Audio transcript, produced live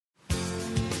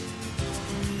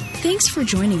Thanks for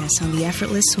joining us on the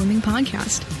Effortless Swimming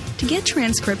Podcast. To get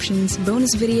transcriptions,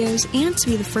 bonus videos, and to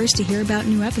be the first to hear about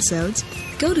new episodes,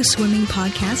 go to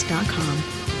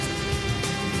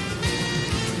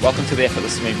swimmingpodcast.com. Welcome to the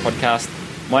Effortless Swimming Podcast.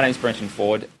 My name's Brenton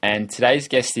Ford, and today's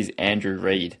guest is Andrew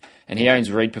Reid, and he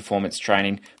owns Reid Performance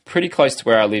Training, pretty close to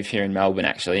where I live here in Melbourne,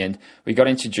 actually, and we got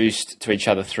introduced to each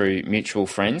other through mutual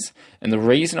friends. And the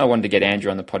reason I wanted to get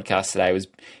Andrew on the podcast today was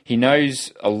he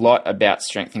knows a lot about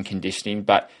strength and conditioning,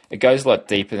 but it goes a lot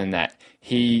deeper than that.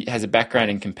 He has a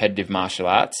background in competitive martial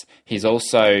arts. He's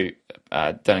also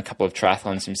done a couple of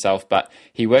triathlons himself, but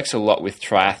he works a lot with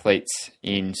triathletes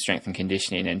in strength and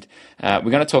conditioning. And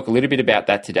we're going to talk a little bit about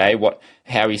that today,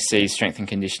 how he sees strength and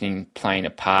conditioning playing a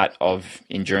part of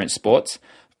endurance sports.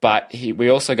 But we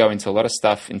also go into a lot of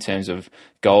stuff in terms of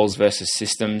goals versus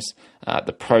systems,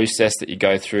 the process that you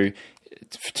go through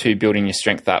to building your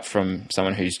strength up from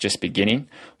someone who's just beginning,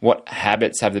 what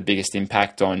habits have the biggest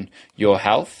impact on your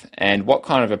health, and what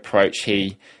kind of approach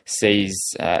he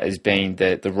sees as being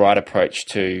the right approach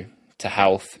to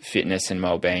health, fitness, and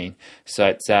well-being. So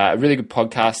it's a really good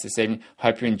podcast this evening.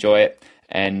 Hope you enjoy it.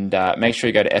 And make sure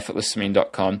you go to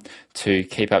effortlessswimming.com to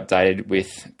keep updated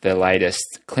with the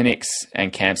latest clinics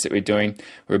and camps that we're doing.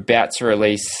 We're about to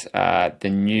release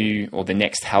the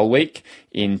next Hell Week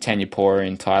in Tanyapura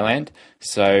in Thailand.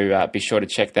 So be sure to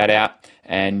check that out.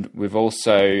 And we've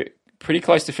also pretty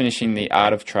close to finishing the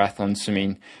Art of Triathlon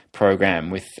Swimming program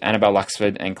with Annabelle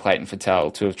Luxford and Clayton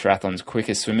Fattel, two of triathlon's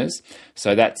quickest swimmers.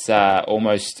 So that's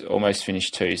almost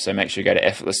finished too. So make sure you go to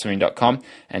effortlessswimming.com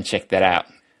and check that out.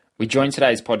 We joined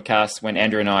today's podcast when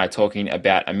Andrew and I are talking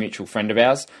about a mutual friend of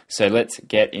ours, so let's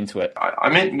get into it. I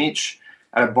met Mitch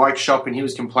at a bike shop and he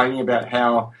was complaining about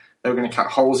how they were going to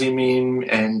cut holes in him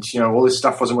and, all this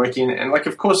stuff wasn't working. And,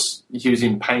 of course, he was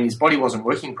in pain. His body wasn't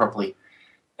working properly.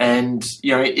 And,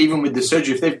 even with the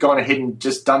surgery, if they've gone ahead and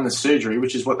just done the surgery,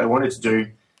 which is what they wanted to do,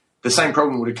 the same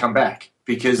problem would have come back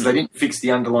because they didn't fix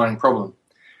the underlying problem.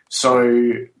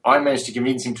 So I managed to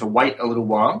convince him to wait a little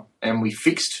while and we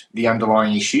fixed the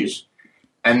underlying issues.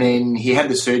 And then he had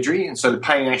the surgery and so the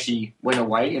pain actually went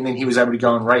away and then he was able to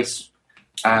go and race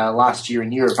last year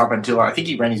in Europe up until I think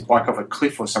he ran his bike off a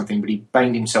cliff or something, but he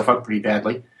banged himself up pretty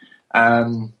badly.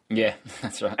 Yeah,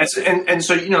 that's right. And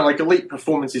so, elite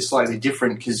performance is slightly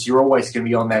different because you're always going to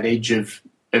be on that edge of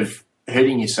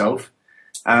hurting yourself.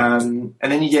 And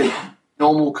then you get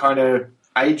normal kind of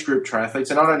age group triathletes,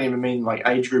 and I don't even mean like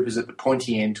age groupers at the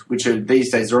pointy end, which are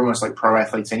these days are almost like pro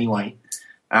athletes anyway.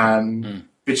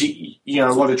 But a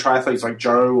lot of triathletes like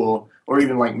Joe or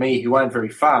even like me who aren't very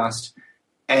fast,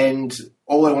 and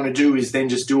all they want to do is then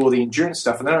just do all the endurance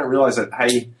stuff, and they don't realize that,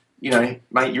 hey,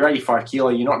 mate, you're 85 kilo,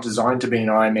 you're not designed to be an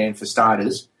Ironman for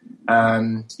starters.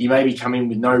 You maybe come in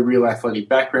with no real athletic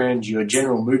background, your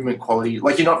general movement quality,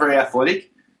 like you're not very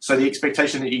athletic, so the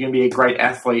expectation that you're going to be a great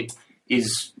athlete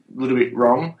is a little bit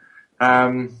wrong.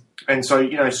 And so,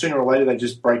 sooner or later they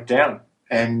just break down.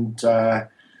 And,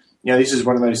 this is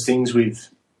one of those things with,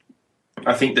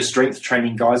 I think, the strength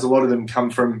training guys. A lot of them come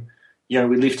from, we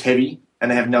lift heavy and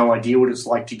they have no idea what it's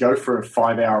like to go for a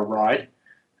 5-hour ride.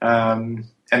 And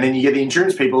then you get the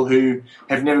endurance people who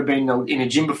have never been in a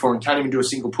gym before and can't even do a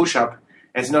single push-up.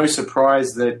 It's no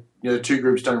surprise that the two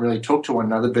groups don't really talk to one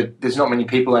another, but there's not many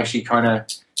people actually kind of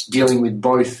dealing with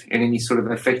both in any sort of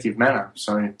an effective manner.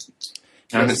 So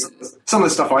some of the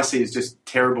stuff I see is just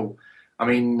terrible. I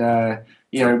mean, when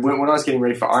I was getting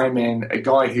ready for Ironman, a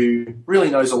guy who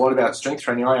really knows a lot about strength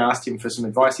training, I asked him for some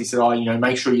advice. He said,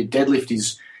 make sure your deadlift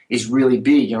is really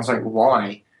big. And I was like,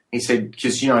 why? He said,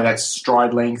 because, that's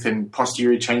stride length and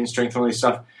posterior chain strength and all this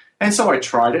stuff. And so I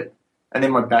tried it. And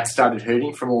then my back started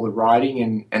hurting from all the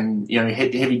riding and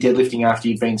heavy deadlifting after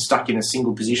you'd been stuck in a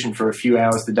single position for a few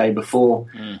hours the day before.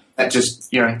 That just,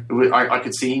 I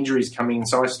could see injuries coming, and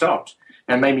so I stopped.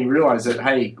 And it made me realize that,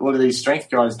 hey, a lot of these strength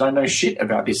guys don't know shit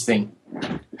about this thing.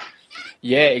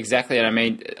 Yeah, exactly. And I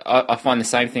mean, I find the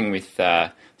same thing with,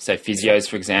 say, physios,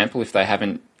 for example, if they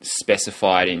haven't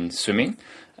specified in swimming.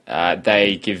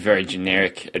 They give very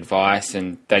generic advice,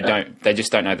 and they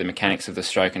just don't know the mechanics of the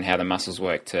stroke and how the muscles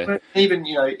work. Even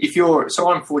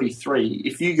so I'm 43.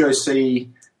 If you go see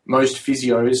most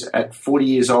physios at 40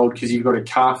 years old because you've got a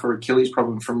calf or Achilles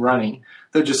problem from running,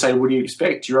 they'll just say, "What do you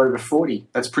expect? You're over 40.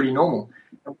 That's pretty normal."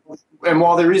 And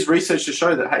while there is research to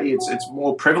show that, hey, it's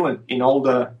more prevalent in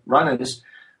older runners,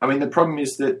 I mean, the problem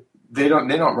is that they're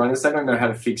not runners. They don't know how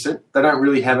to fix it. They don't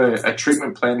really have a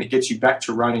treatment plan that gets you back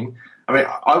to running. I mean,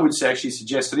 I would actually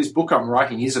suggest, so this book I'm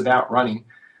writing is about running.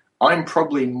 I'm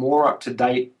probably more up to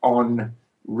date on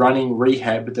running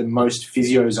rehab than most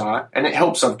physios are. And it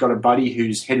helps I've got a buddy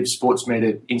who's head of sports med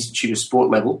at Institute of Sport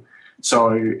level.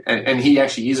 So, and he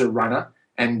actually is a runner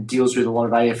and deals with a lot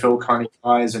of AFL kind of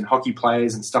guys and hockey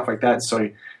players and stuff like that. So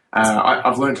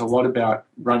I've learned a lot about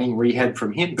running rehab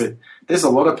from him. But there's a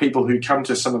lot of people who come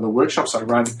to some of the workshops I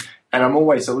run, and I'm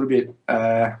always a little bit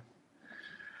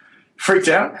freaked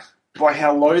out by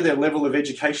how low their level of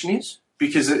education is.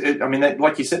 Because,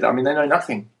 like you said, they know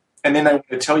nothing. And then they want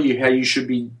to tell you how you should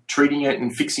be treating it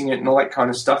and fixing it and all that kind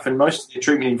of stuff. And most of the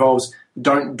treatment involves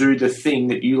don't do the thing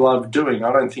that you love doing.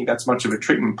 I don't think that's much of a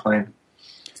treatment plan.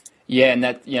 Yeah, and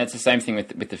it's the same thing with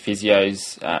the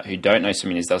physios who don't know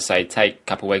swimming. Is they'll say take a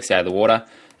couple of weeks out of the water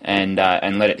and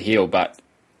let it heal. But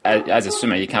as a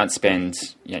swimmer, you can't spend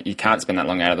that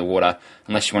long out of the water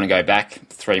unless you want to go back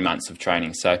 3 months of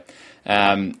training. So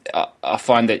I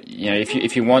find that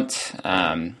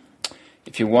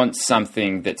if you want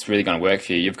something that's really going to work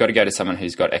for you, you've got to go to someone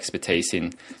who's got expertise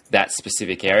in that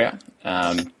specific area.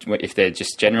 If they're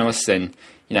just generalists, then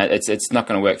it's not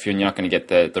going to work for you, and you're not going to get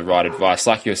the right advice.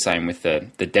 Like you were saying with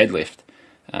the deadlift,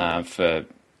 for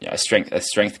a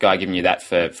strength guy giving you that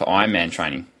for Ironman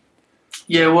training.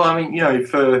 Yeah, well,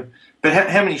 but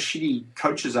how many shitty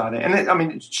coaches are there? And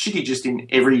it's shitty just in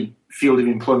every field of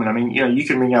employment. You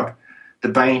can ring up the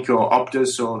bank or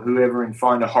Optus or whoever and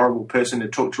find a horrible person to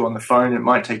talk to on the phone. It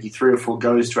might take you 3 or 4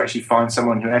 goes to actually find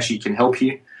someone who actually can help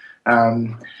you.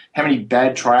 How many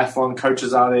bad triathlon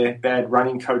coaches are there? Bad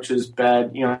running coaches?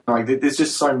 There's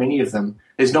just so many of them.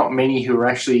 There's not many who are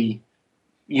actually,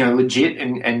 legit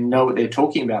and know what they're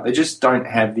talking about. They just don't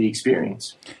have the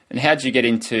experience. And how did you get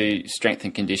into strength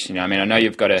and conditioning? I know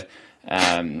you've got a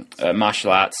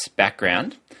martial arts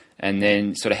background. And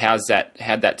then sort of how'd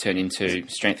that turn into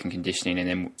strength and conditioning and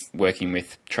then working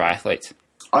with triathletes?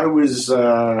 I was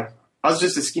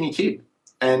just a skinny kid,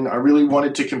 and I really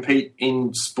wanted to compete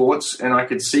in sports, and I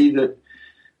could see that,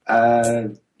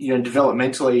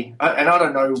 developmentally, and I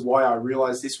don't know why I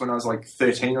realized this when I was like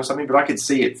 13 or something, but I could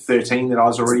see at 13 that I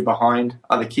was already behind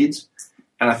other kids.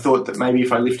 And I thought that maybe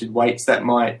if I lifted weights, that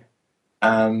might,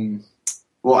 I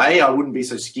wouldn't be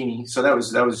so skinny. So that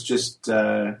was just,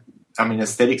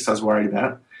 aesthetics I was worried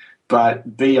about,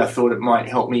 but B, I thought it might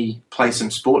help me play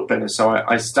some sport better. So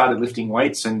I started lifting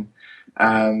weights and,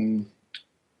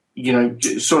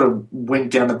 sort of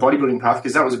went down the bodybuilding path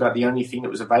because that was about the only thing that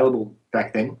was available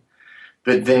back then.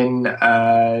 But then,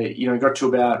 got to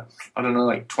about,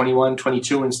 21,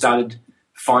 22 and started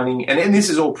finding, and this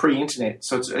is all pre-internet,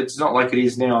 so it's not like it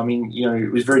is now.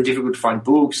 It was very difficult to find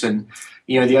books, and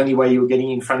the only way you were getting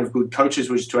in front of good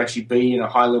coaches was to actually be in a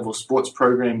high-level sports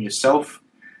program yourself.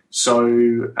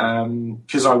 So,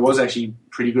 because I was actually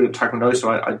pretty good at Taekwondo,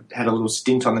 so I had a little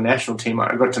stint on the national team,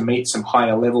 I got to meet some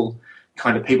higher-level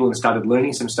kind of people and started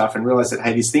learning some stuff and realized that,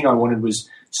 hey, this thing I wanted was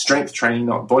strength training,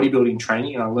 not bodybuilding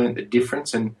training, and I learned the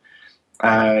difference and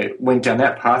went down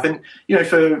that path. And,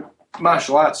 for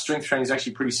martial arts, strength training is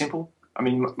actually pretty simple.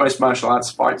 Most martial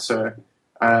arts fights are,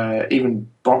 even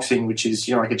boxing, which is,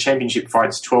 like a championship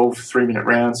fight's 12 3-minute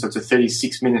rounds, so it's a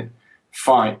 36-minute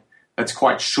fight. That's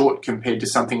quite short compared to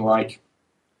something like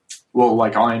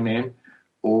Ironman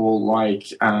or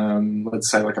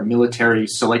let's say like a military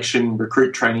selection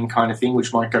recruit training kind of thing,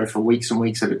 which might go for weeks and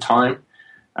weeks at a time.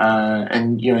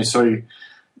 So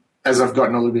as I've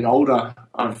gotten a little bit older,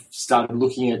 I've started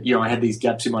looking at, I had these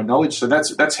gaps in my knowledge. So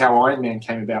that's how Ironman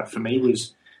came about for me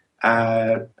was,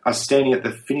 I was standing at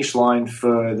the finish line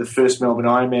for the first Melbourne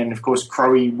Ironman. And of course,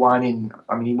 Crowe won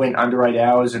he went under 8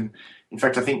 hours. And in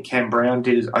fact, I think Cam Brown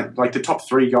did, the top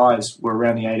 3 guys were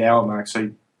around the 8 hour mark.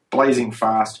 So blazing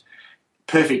fast,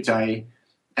 perfect day.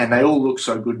 And they all looked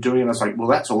so good doing it. I was like, well,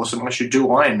 that's awesome. I should do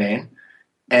Ironman.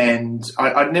 And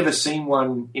I'd never seen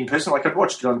one in person. I'd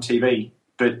watched it on TV,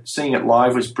 but seeing it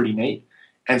live was pretty neat.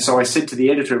 And so I said to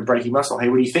the editor of Breaking Muscle, hey,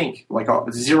 what do you think?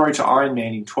 0 to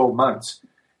Ironman in 12 months.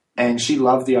 And she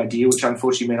loved the idea, which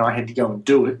unfortunately meant I had to go and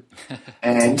do it.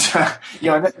 And,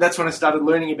 that's when I started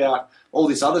learning about all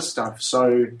this other stuff.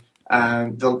 So,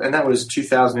 and that was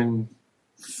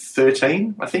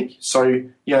 2013, I think. So,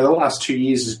 the last 2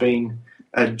 years has been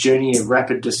a journey of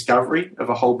rapid discovery of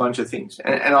a whole bunch of things.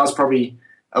 And I was probably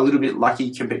a little bit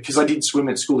lucky compared, because I did swim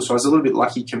at school, so I was a little bit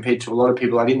lucky compared to a lot of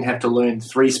people. I didn't have to learn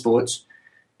 3 sports.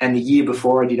 And the year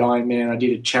before I did Ironman, I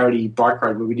did a charity bike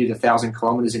ride where we did 1,000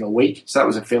 kilometres in a week. So that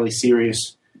was a fairly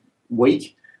serious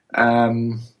week.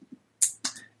 And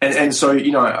so,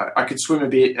 I could swim a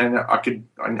bit and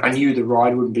I knew the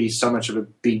ride wouldn't be so much of a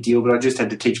big deal, but I just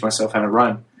had to teach myself how to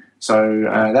run. So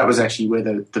that was actually where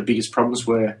the biggest problems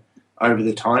were over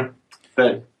the time.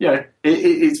 But,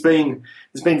 it's been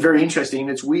very interesting. And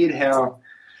it's weird how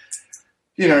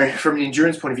from an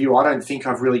endurance point of view, I don't think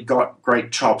I've really got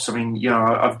great chops. I mean,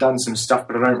 I've done some stuff,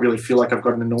 but I don't really feel like I've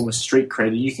got an enormous street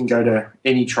cred. You can go to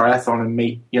any triathlon and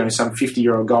meet, some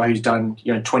 50-year-old guy who's done,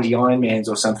 20 Ironmans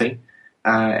or something,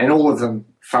 and all of them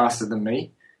faster than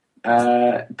me.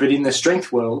 But in the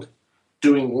strength world,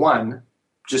 doing one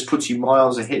just puts you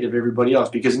miles ahead of everybody else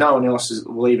because no one else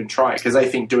will even try it because they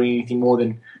think doing anything more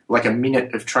than like a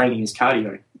minute of training is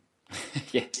cardio.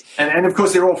 Yeah. And of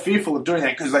course, they're all fearful of doing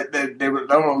that because they don't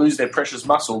want to lose their precious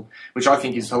muscle, which I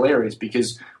think is hilarious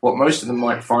because what most of them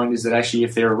might find is that actually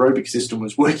if their aerobic system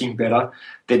was working better,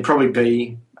 they'd probably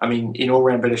be, in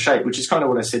all-round better shape, which is kind of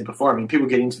what I said before. People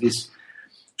get into this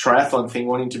triathlon thing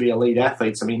wanting to be elite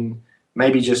athletes.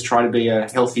 Maybe just try to be a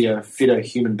healthier, fitter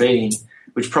human being,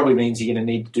 which probably means you're going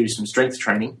to need to do some strength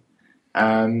training.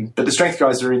 But the strength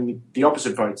guys are in the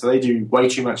opposite boat, so they do way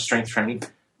too much strength training.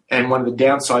 And one of the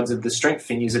downsides of the strength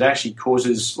thing is it actually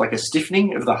causes like a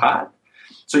stiffening of the heart.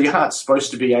 So your heart's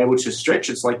supposed to be able to stretch.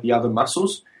 It's like the other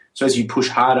muscles. So as you push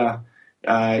harder,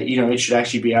 it should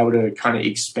actually be able to kind of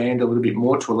expand a little bit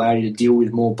more to allow you to deal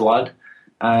with more blood.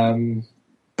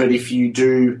 But if you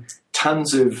do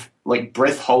tons of like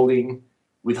breath holding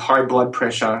with high blood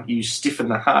pressure, you stiffen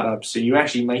the heart up. So you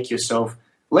actually make yourself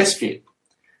less fit.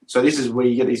 So this is where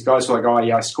you get these guys who are like, oh,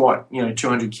 yeah, I squat,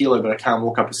 200 kilo, but I can't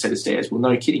walk up a set of stairs. Well,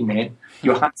 no kidding, man.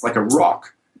 Your heart's like a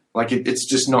rock. Like it's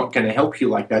just not going to help you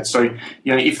like that. So,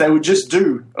 if they would just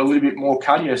do a little bit more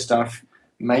cardio stuff,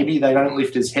 maybe they don't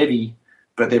lift as heavy,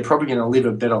 but they're probably going to live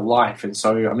a better life. And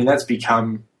so, that's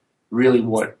become really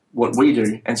what we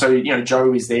do. And so,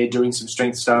 Joe is there doing some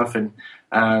strength stuff and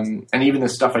even the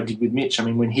stuff I did with Mitch.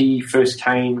 When he first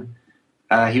came,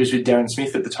 he was with Darren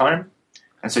Smith at the time.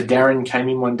 And so Darren came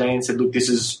in one day and said, look, this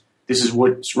is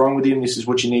what's wrong with him. This is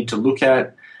what you need to look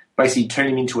at. Basically turn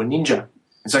him into a ninja.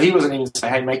 And so he wasn't even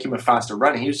saying, hey, make him a faster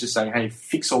runner. He was just saying, hey,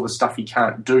 fix all the stuff he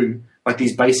can't do, like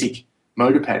these basic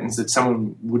motor patterns that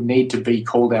someone would need to be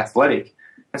called athletic.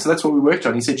 And so that's what we worked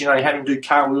on. He said, you had him do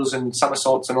cartwheels and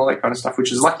somersaults and all that kind of stuff,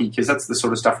 which is lucky because that's the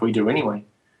sort of stuff we do anyway.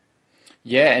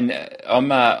 Yeah, and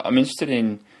I'm interested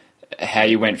in how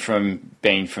you went from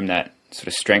being from that sort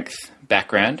of strength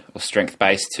background or strength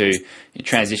base to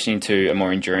transitioning to a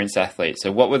more endurance athlete. So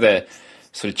what were the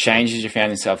sort of changes you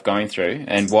found yourself going through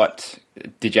and what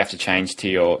did you have to change to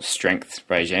your strength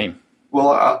regime?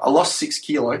 Well, I lost 6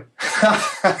 kilo. You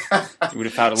would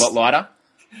have felt a lot lighter?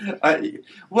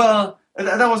 Well,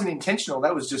 that wasn't intentional.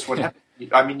 That was just what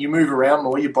happened. You move around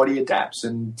more, your body adapts.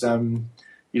 And,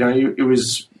 it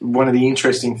was one of the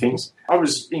interesting things. I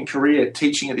was in Korea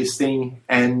teaching at this thing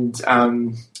and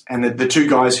the two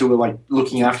guys who were like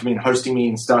looking after me and hosting me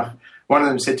and stuff, one of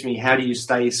them said to me, how do you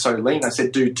stay so lean? I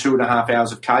said, do 2.5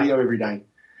 hours of cardio every day.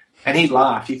 And he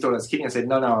laughed. He thought I was kidding. I said,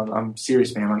 no, I'm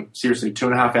serious, man. Seriously,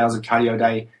 2.5 hours of cardio a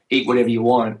day, eat whatever you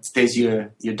want. There's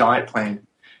your diet plan.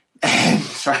 And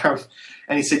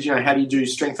he said, how do you do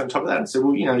strength on top of that? I said,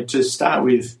 well, to start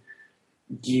with,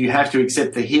 you have to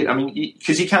accept the hit.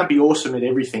 Because you can't be awesome at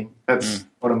everything. That's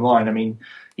bottom line.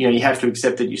 You have to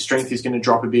accept that your strength is going to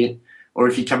drop a bit. Or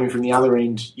if you're coming from the other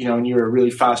end, and you're a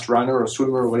really fast runner or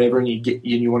swimmer or whatever, and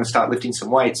you want to start lifting some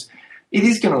weights, it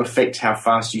is going to affect how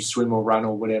fast you swim or run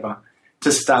or whatever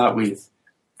to start with.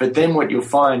 But then what you'll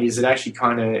find is it actually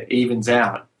kind of evens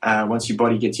out once your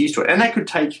body gets used to it. And that could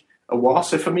take a while.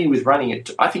 So for me with running,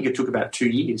 I think it took about 2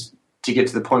 years to get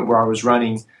to the point where I was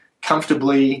running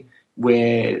comfortably,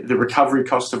 where the recovery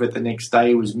cost of it the next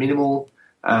day was minimal.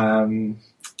 And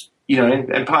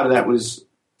part of that was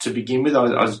to begin with, I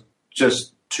was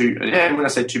just too, and when I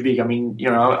say too big,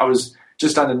 I was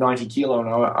just under 90 kilo and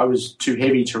I was too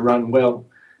heavy to run well.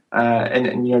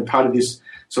 And part of this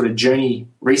sort of journey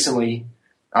recently,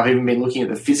 I've even been looking at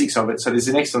the physics of it. So there's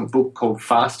an excellent book called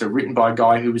Faster, written by a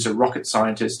guy who was a rocket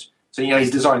scientist. So,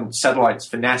 he's designed satellites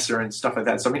for NASA and stuff like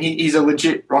that. So, he's a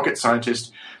legit rocket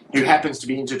scientist who happens to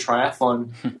be into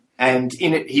triathlon. And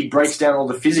in it, he breaks down all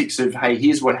the physics of, hey,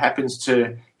 here's what happens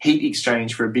to heat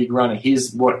exchange for a big runner.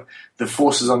 Here's what the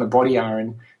forces on the body are.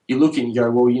 And you look and you go,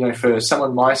 well, for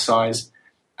someone my size,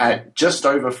 at just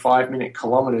over 5-minute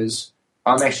kilometers,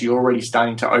 I'm actually already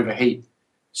starting to overheat.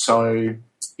 So,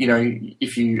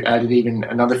 if you added even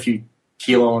another few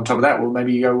kilo on top of that, well,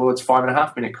 maybe you go, well, it's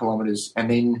 5.5-minute kilometers. And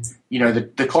then,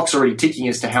 the clock's already ticking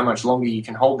as to how much longer you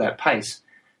can hold that pace.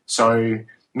 So,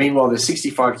 meanwhile, the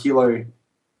 65 kilo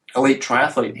elite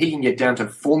triathlete, he can get down to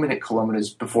 4-minute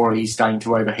kilometers before he's starting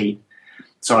to overheat.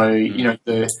 So, and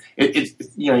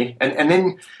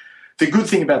then the good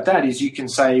thing about that is you can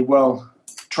say, well,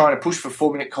 trying to push for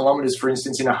 4-minute kilometers, for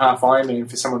instance, in a half Ironman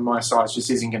for someone my size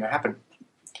just isn't going to happen.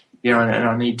 And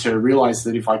I need to realize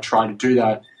that if I try to do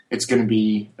that, it's going to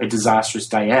be a disastrous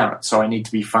day out. So I need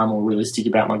to be far more realistic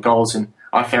about my goals. And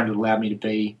I found it allowed me to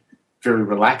be very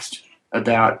relaxed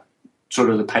about sort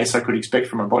of the pace I could expect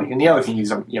from my body. And the other thing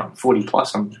is, I'm 40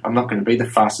 plus. I'm not going to be the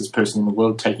fastest person in the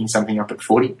world taking something up at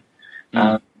 40.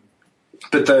 But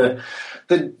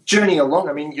the journey along,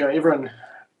 I mean,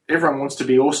 everyone wants to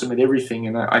be awesome at everything.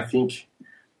 And I think,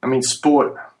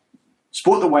 sport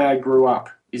the way I grew up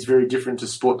is very different to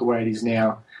sport the way it is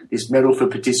now. This medal for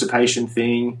participation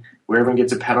thing where everyone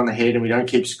gets a pat on the head and we don't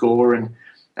keep score. And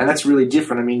that's really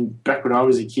different. I mean, back when I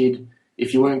was a kid,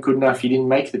 if you weren't good enough, you didn't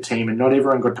make the team, and not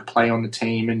everyone got to play on the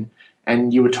team.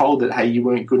 And you were told that, hey, you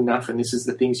weren't good enough and this is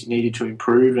the things you needed to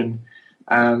improve. And,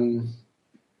 I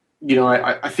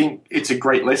think it's a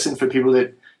great lesson for people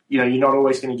that, you're not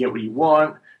always going to get what you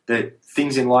want, that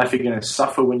things in life are going to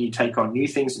suffer when you take on new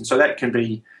things. And so that can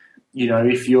be,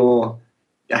 if you're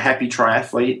a happy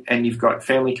triathlete and you've got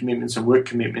family commitments and work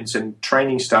commitments and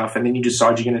training stuff, and then you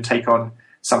decide you're going to take on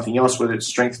something else, whether it's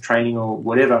strength training or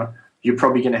whatever, you're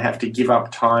probably going to have to give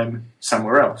up time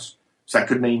somewhere else. So that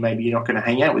could mean maybe you're not going to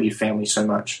hang out with your family so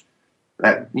much.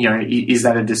 That, is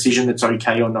that a decision that's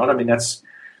okay or not? I mean, that's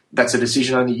a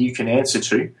decision only you can answer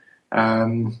to.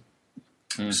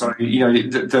 So,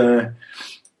 the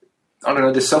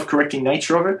self-correcting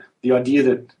nature of it, the idea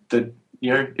that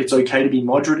it's okay to be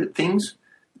moderate at things.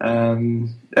 I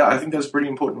think those are pretty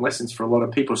important lessons for a lot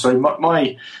of people. So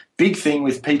my big thing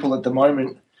with people at the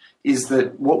moment is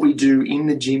that what we do in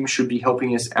the gym should be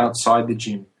helping us outside the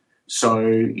gym. So,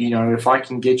 if I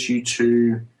can get you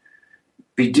to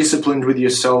be disciplined with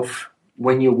yourself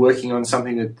when you're working on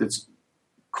something that's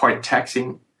quite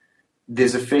taxing,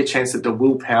 there's a fair chance that the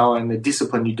willpower and the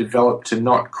discipline you develop to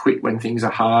not quit when things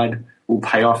are hard will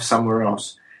pay off somewhere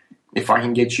else. If I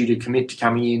can get you to commit to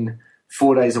coming in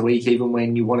 4 days a week, even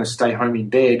when you want to stay home in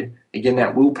bed, again,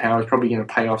 that willpower is probably going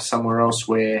to pay off somewhere else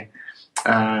where,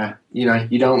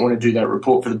 you don't want to do that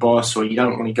report for the boss, or you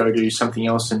don't want to go do something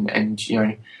else. And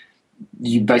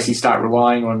you basically start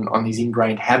relying on these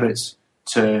ingrained habits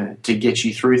to get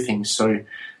you through things. So,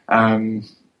 that's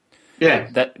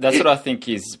what I think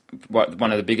is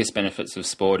one of the biggest benefits of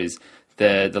sport is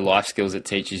the life skills it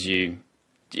teaches you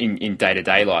in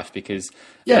day-to-day life, because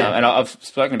and I've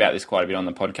spoken about this quite a bit on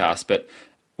the podcast, but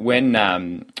when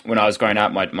I was growing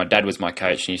up, my dad was my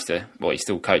coach, and he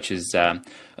still coaches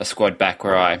a squad back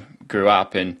where I grew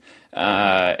up, and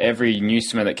every new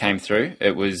swimmer that came through,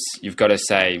 it was, you've got to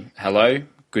say hello,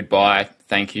 goodbye,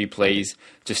 thank you, please,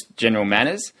 just general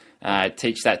manners.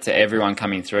 Teach that to everyone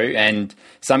coming through, and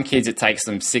some kids it takes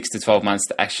them 6 to 12 months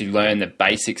to actually learn the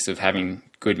basics of having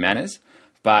good manners,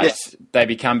 but they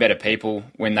become better people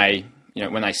when they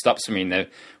stop swimming.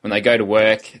 When they go to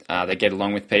work, they get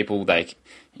along with people, they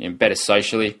better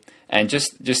socially, and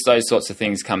just those sorts of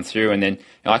things come through. And then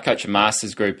I coach a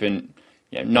masters group, and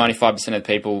 95% of the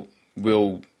people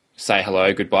will say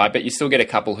hello, goodbye, but you still get a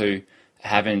couple who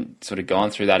haven't sort of gone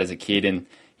through that as a kid, and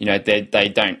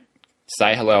they don't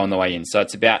say hello on the way in. So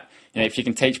it's about, if you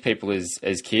can teach people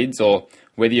as kids, or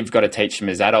whether you've got to teach them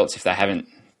as adults if they haven't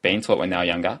been taught when they were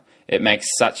younger, it makes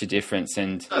such a difference.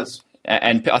 And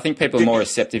I think people are more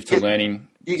receptive to learning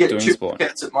doing sport. You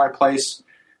get 2 workouts at my place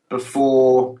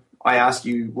before I ask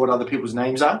you what other people's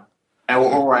names are,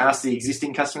 or I ask the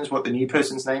existing customers what the new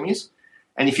person's name is.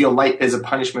 And if you're late, there's a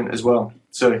punishment as well.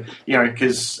 So,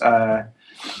 because I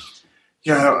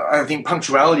think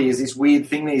punctuality is this weird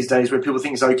thing these days where people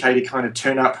think it's okay to kind of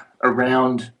turn up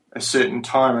around a certain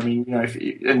time. I mean,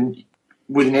 and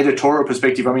with an editorial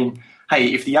perspective, I mean,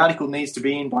 hey, if the article needs to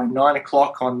be in by 9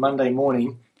 o'clock on Monday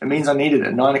morning, it means I need it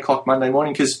at 9 o'clock Monday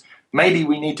morning, because maybe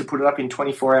we need to put it up in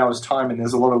 24 hours time, and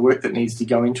there's a lot of work that needs to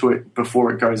go into it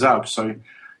before it goes up. So,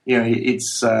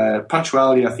 it's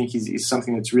punctuality, I think, is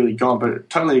something that's really gone. But I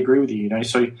totally agree with you.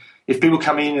 So if people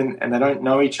come in and they don't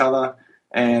know each other,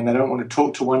 and they don't want to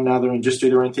talk to one another and just do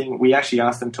their own thing, we actually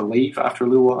ask them to leave after a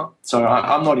little while. So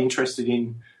I'm not interested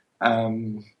in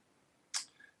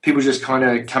people just kind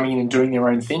of coming in and doing their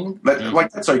own thing.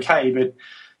 That's okay, but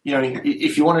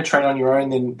if you want to train on your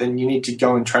own, then you need to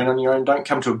go and train on your own. Don't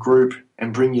come to a group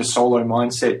and bring your solo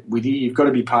mindset with you. You've got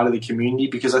to be part of the community,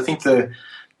 because I think a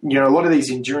lot of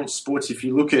these endurance sports, if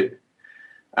you look at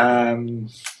the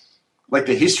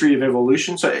history of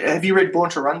evolution. So have you read Born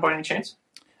to Run by any chance?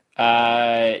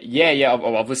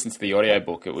 I've listened to the audio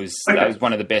book. That was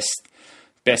one of the best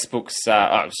books. It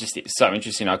was just so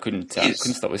interesting. I couldn't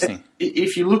stop listening.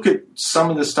 If you look at some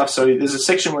of the stuff, so there's a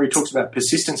section where he talks about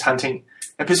persistence hunting.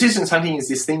 And persistence hunting is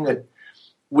this thing that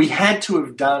we had to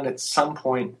have done at some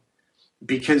point,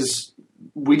 because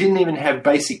we didn't even have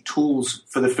basic tools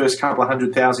for the first couple of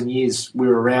 100,000 years we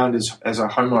were around as a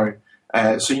homo.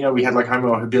 So, we had like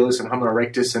Homo habilis and Homo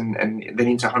erectus and then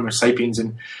into Homo sapiens.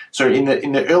 And so in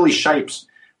the early shapes,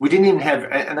 we didn't even have,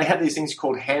 and they have these things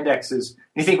called hand axes.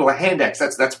 And you think, well, a hand axe,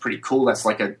 that's pretty cool. That's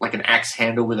like an axe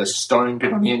handle with a stone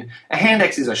bit on the end. A hand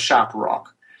axe is a sharp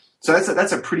rock. So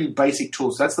that's a pretty basic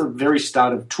tool. So that's the very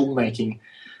start of tool making.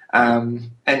 And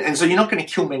so you're not going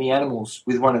to kill many animals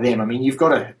with one of them. I mean, you've got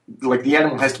to, like, the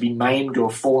animal has to be maimed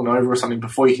or fallen over or something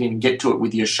before you can even get to it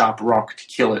with your sharp rock to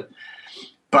kill it.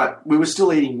 But we were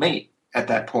still eating meat at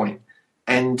that point.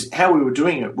 And how we were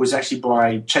doing it was actually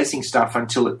by chasing stuff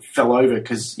until it fell over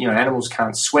because, animals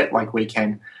can't sweat like we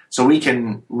can. So we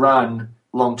can run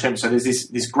long term. So there's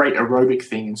this great aerobic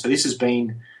thing. And so this has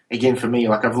been, again, for me,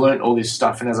 like I've learned all this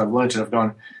stuff. And as I've learned it, I've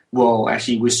gone, well,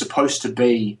 actually, we're supposed to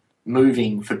be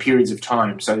moving for periods of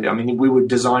time. So, I mean, we were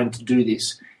designed to do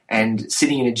this. And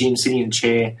sitting in a gym, sitting in a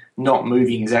chair, not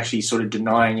moving is actually sort of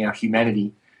denying our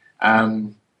humanity.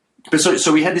 But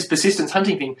so we had this persistence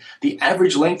hunting thing. The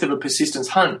average length of a persistence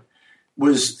hunt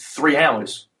was 3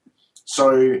 hours.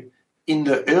 So in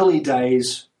the early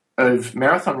days of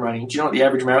marathon running, do you know what the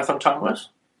average marathon time was?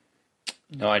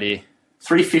 No idea.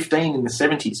 3:15 in the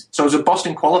 70s. So as a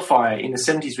Boston qualifier in the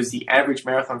 70s was the average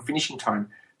marathon finishing time.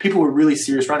 People were really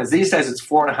serious runners. These days it's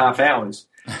 4.5 hours.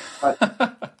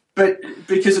 But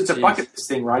because it's a bucket list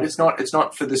thing, right? It's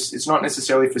not for this. It's not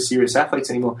necessarily for serious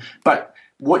athletes anymore. But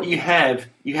what you have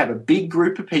a big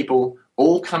group of people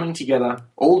all coming together,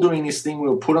 all doing this thing we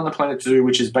were put on the planet to do,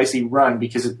 which is basically run,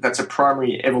 because that's a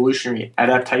primary evolutionary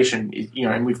adaptation,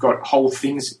 and we've got whole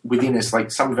things within us,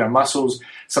 like some of our muscles,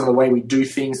 some of the way we do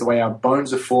things, the way our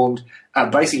bones are formed,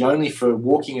 are basically only for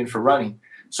walking and for running.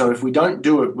 So if we don't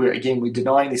do it, we're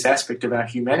denying this aspect of our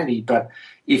humanity. But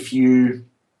if you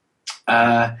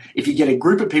get a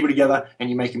group of people together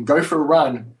and you make them go for a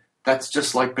run, that's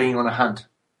just like being on a hunt.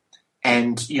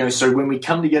 And, so when we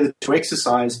come together to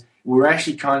exercise, we're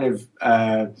actually kind of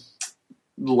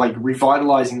like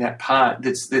revitalizing that part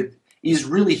that is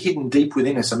really hidden deep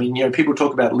within us. I mean, people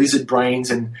talk about lizard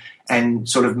brains and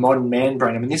sort of modern man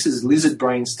brain. I mean, this is lizard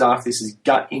brain stuff. This is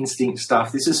gut instinct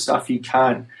stuff. This is stuff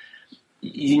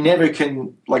you never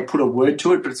can like put a word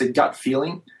to it, but it's a gut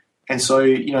feeling. And so,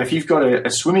 if you've got a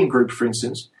swimming group, for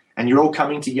instance, and you're all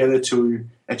coming together to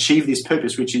achieve this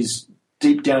purpose, which is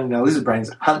deep down in our lizard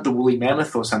brains, hunt the woolly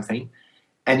mammoth or something,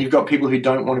 and you've got people who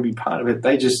don't want to be part of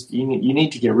it, you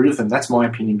need to get rid of them. That's my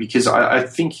opinion, because I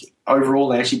think overall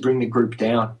they actually bring the group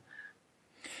down.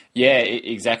 Yeah,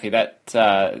 exactly. That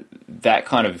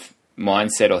kind of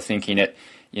mindset or thinking, it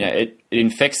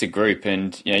infects a group,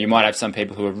 and you might have some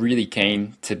people who are really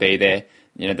keen to be there.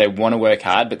 They want to work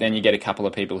hard, but then you get a couple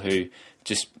of people who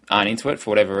just aren't into it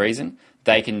for whatever reason.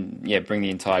 They can bring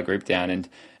the entire group down.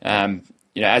 And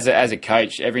as a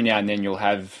coach, every now and then you'll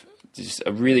have just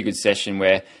a really good session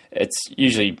where it's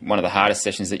usually one of the hardest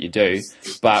sessions that you do.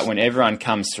 But when everyone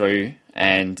comes through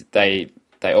and they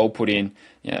all put in,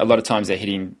 a lot of times they're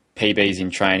hitting PBs in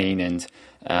training, and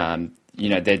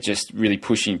they're just really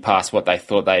pushing past what they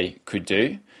thought they could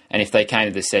do. And if they came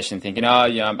to the session thinking,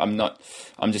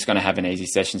 I'm just going to have an easy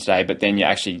session today, but then you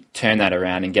actually turn that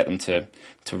around and get them to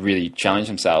really challenge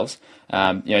themselves.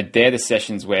 They're the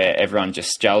sessions where everyone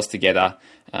just gels together.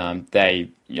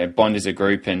 They bond as a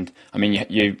group, and I mean,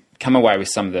 you come away with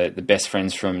some of the best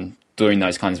friends from doing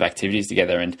those kinds of activities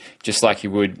together. And just like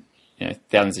you would,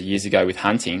 thousands of years ago with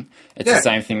hunting, it's the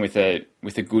same thing with a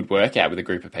good workout with a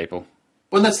group of people.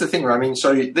 Well, that's the thing, right? I mean,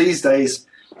 so these days,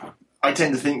 I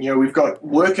tend to think, we've got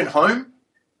work and home,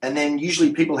 and then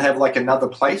usually people have like another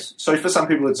place. So for some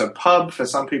people, it's a pub. For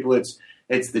some people, it's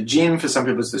the gym. For some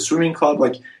people, it's the swimming club.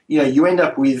 Like, you end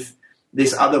up with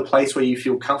this other place where you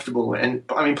feel comfortable. And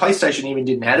I mean, PlayStation even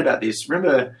did an ad about this.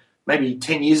 Remember, maybe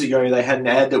 10 years ago, they had an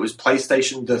ad that was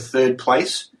PlayStation the third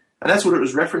place. And that's what it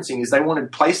was referencing, is they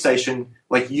wanted PlayStation,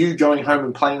 like you going home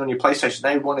and playing on your PlayStation,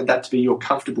 they wanted that to be your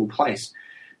comfortable place.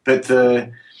 But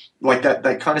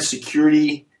that kind of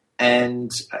security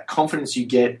and confidence you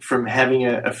get from having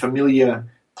a familiar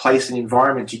place and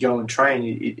environment to go and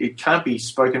train, it can't be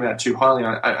spoken about too highly.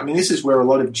 I mean, this is where a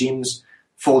lot of gyms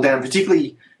fall down,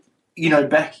 particularly,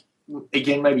 back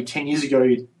again, maybe 10 years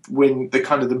ago when the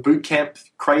kind of the boot camp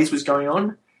craze was going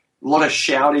on, a lot of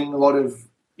shouting, a lot of,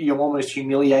 almost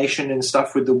humiliation and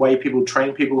stuff with the way people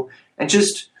train people. And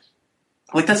just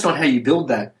like, that's not how you build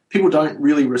that. People don't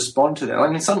really respond to that. I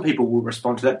mean, some people will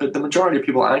respond to that, but the majority of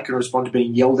people aren't going to respond to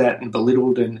being yelled at and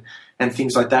belittled and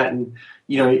things like that. And,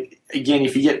 again,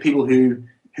 if you get people who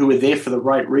are there for the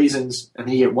right reasons and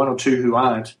then you get one or two who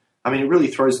aren't, I mean, it really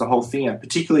throws the whole thing out.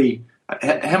 Particularly,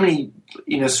 how many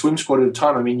in a swim squad at a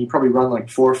time? I mean, you probably run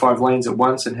like 4 or 5 lanes at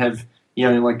once and have,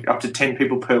 like up to 10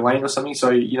 people per lane or something.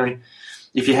 So,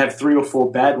 if you have 3 or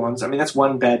 4 bad ones, I mean, that's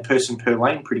one bad person per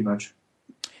lane pretty much.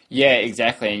 Yeah,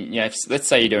 exactly. You know, let's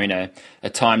say you're doing a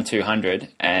time 200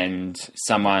 and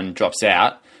someone drops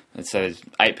out. Let's say there's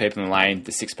 8 people in the lane,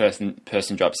 the 6th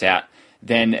person drops out.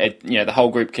 Then the whole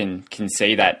group can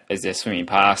see that as they're swimming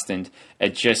past, and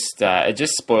it just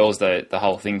spoils the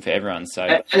whole thing for everyone. So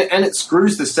and it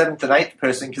screws the 7th and 8th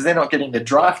person because they're not getting the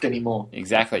draft anymore.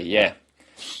 Exactly. Yeah,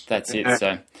 that's it.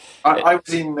 So I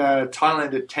was in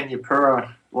Thailand at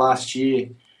Tanyapura last year,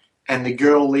 and the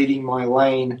girl leading my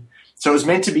lane. So it was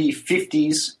meant to be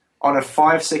 50s on a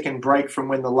 5-second break from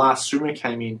when the last swimmer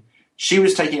came in. She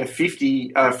was taking a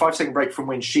 5-second break from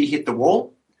when she hit the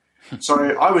wall.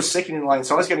 So I was second in lane,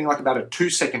 so I was getting like about a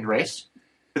 2-second rest.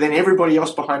 But then everybody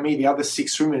else behind me, the other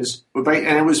 6 swimmers, and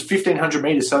it was 1,500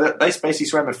 metres. So they basically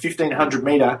swam a 1,500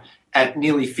 metre at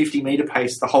nearly 50 metre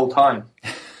pace the whole time.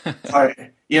 So,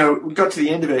 we got to the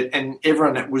end of it and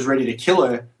everyone was ready to kill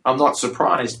her. I'm not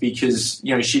surprised because,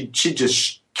 she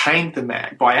just caned the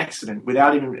man by accident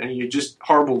without even, just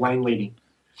horrible lane leading.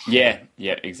 Yeah,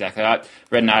 exactly. I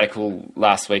read an article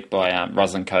last week by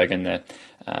Rosalind Kogan, the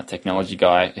technology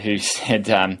guy, who said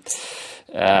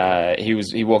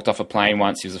he walked off a plane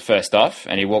once. He was the first off,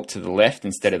 and he walked to the left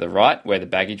instead of the right, where the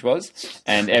baggage was.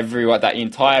 And that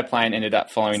entire plane ended up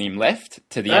following him left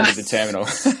to the end of the terminal,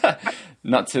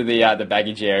 not to the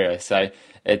baggage area. So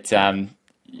his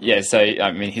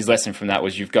lesson from that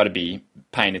was you've got to be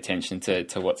paying attention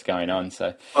to what's going on.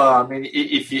 So,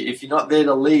 if you're not there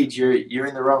to lead, you're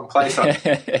in the wrong place.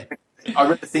 I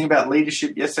read the thing about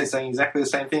leadership yesterday saying exactly the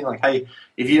same thing. Like, hey,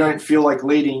 if you don't feel like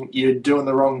leading, you're doing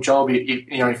the wrong job.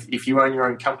 If you own your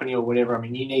own company or whatever, I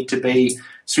mean, you need to be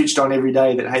switched on every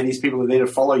day that, hey, these people are there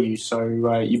to follow you. So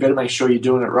you better make sure you're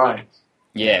doing it right.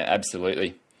 Yeah,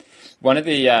 absolutely. One of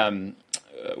the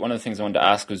things I wanted to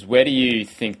ask was, where do you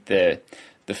think the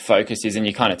focus is, and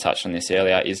you kind of touched on this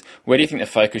earlier, is where do you think the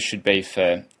focus should be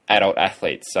for adult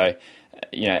athletes? So,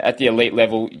 at the elite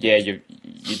level, you're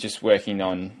just working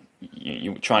on,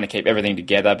 you're trying to keep everything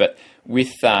together, but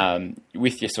with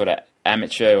your sort of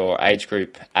amateur or age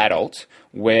group adult,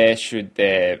 where should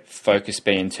their focus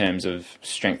be in terms of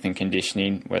strength and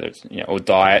conditioning, whether it's or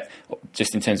diet, or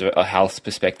just in terms of a health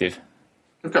perspective?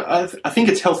 Look, I think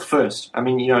it's health first. I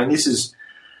mean, and this is,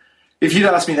 if you'd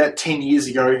asked me that 10 years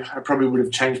ago, I probably would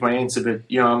have changed my answer. But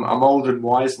I'm old and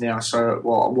wise now,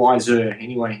 wiser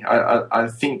anyway. I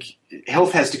think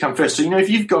health has to come first. So if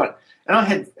you've got, and I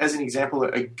had, as an example,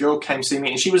 a girl came see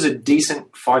me, and she was a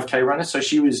decent 5K runner. So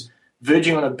she was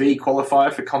verging on a B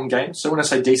qualifier for Com Games. So when I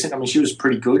say decent, I mean she was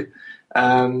pretty good.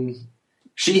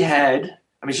 She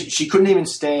couldn't even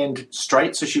stand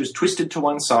straight, so she was twisted to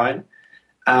one side.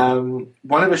 One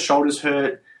of her shoulders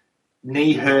hurt,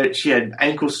 knee hurt. She had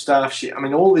ankle stuff.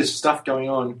 All this stuff going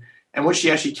on. And what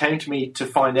she actually came to me to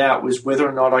find out was whether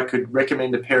or not I could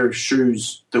recommend a pair of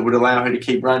shoes that would allow her to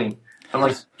keep running. I'm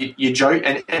like, you joke?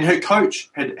 And her coach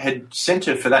had sent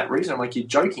her for that reason. I'm like, you're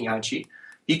joking, aren't you?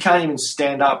 You can't even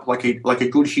stand up like a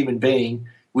good human being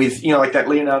with, like that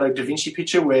Leonardo da Vinci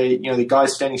picture where, the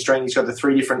guy's standing straight and he's got the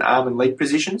 3 different arm and leg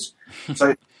positions.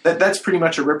 So that's pretty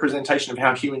much a representation of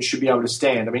how humans should be able to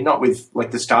stand. I mean, not with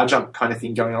like the star jump kind of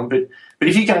thing going on, but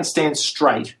if you can't stand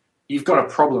straight, you've got a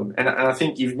problem. And I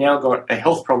think you've now got a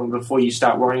health problem before you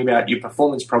start worrying about your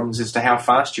performance problems as to how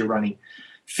fast you're running.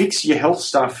 Fix your health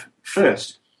stuff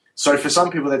first. So for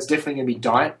some people, that's definitely going to be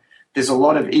diet. There's a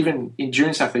lot of, even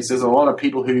endurance athletes, there's a lot of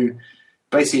people who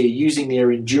basically are using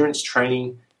their endurance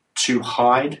training to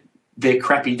hide their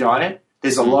crappy diet.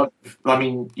 There's a lot of,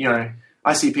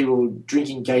 I see people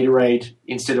drinking Gatorade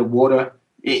instead of water.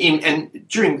 And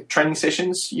during training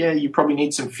sessions, you probably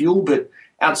need some fuel, but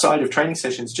outside of training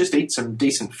sessions, just eat some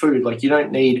decent food. Like, you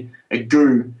don't need a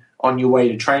goo on your way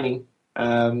to training.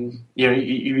 You'd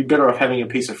be better off having a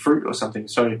piece of fruit or something.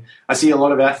 So I see a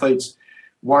lot of athletes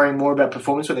worrying more about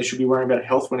performance when they should be worrying about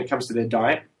health when it comes to their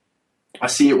diet. I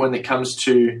see it when it comes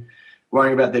to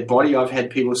worrying about their body. I've had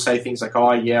people say things like,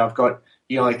 I've got,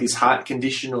 like this heart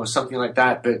condition or something like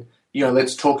that, but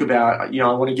let's talk about,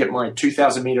 I want to get my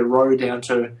 2,000 meter row down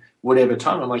to whatever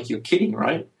time. I'm like, you're kidding,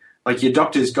 right? Like, your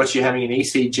doctor's got you having an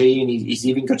ECG and he's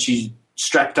even got you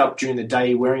strapped up during the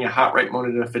day wearing a heart rate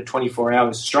monitor for 24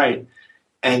 hours straight,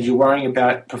 and you're worrying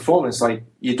about performance. Like,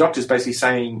 your doctor's basically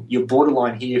saying you're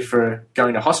borderline here for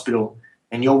going to hospital,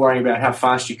 and you're worrying about how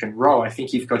fast you can row. I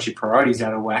think you've got your priorities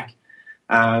out of whack.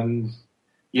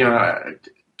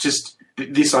 Just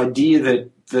this idea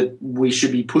that we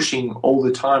should be pushing all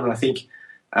the time. And I think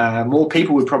more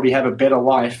people would probably have a better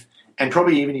life and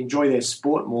probably even enjoy their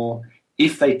sport more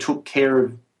if they took care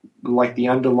of like the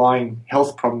underlying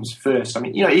health problems first. I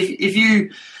mean,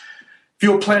 if if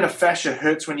your plantar fascia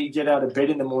hurts when you get out of bed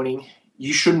in the morning,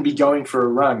 you shouldn't be going for a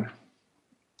run.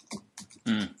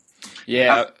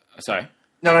 Yeah. Sorry.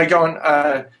 No, go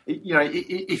on.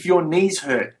 If your knees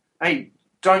hurt, hey,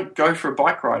 don't go for a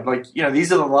bike ride. Like,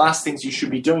 these are the last things you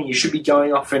should be doing. You should be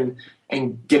going off and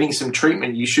getting some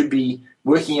treatment. You should be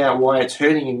working out why it's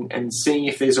hurting and seeing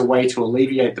if there's a way to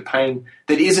alleviate the pain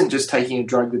that isn't just taking a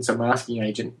drug that's a masking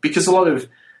agent. Because a lot of,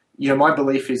 my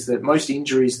belief is that most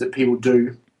injuries that people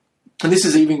do, and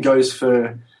this even goes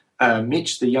for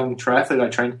Mitch, the young triathlete I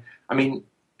train, I mean,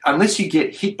 unless you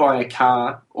get hit by a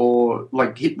car or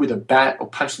like hit with a bat or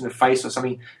punched in the face or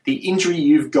something, the injury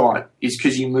you've got is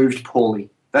because you moved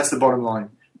poorly. That's the bottom line.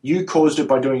 You caused it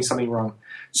by doing something wrong.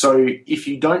 So if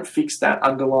you don't fix that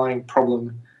underlying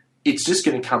problem, it's just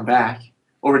going to come back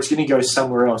or it's going to go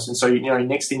somewhere else. And so,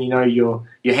 next thing you know, your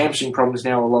hamstring problem is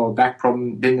now a lower back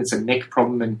problem, then it's a neck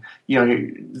problem, and,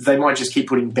 they might just keep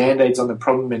putting Band-Aids on the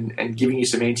problem and giving you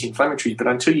some anti-inflammatories. But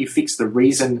until you fix the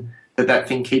reason that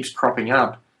thing keeps cropping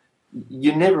up,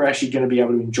 you're never actually going to be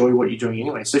able to enjoy what you're doing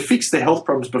anyway. So fix the health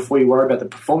problems before you worry about the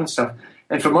performance stuff.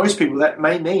 And for most people, that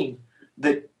may mean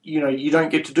that, you don't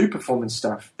get to do performance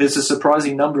stuff. There's a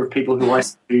surprising number of people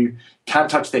who can't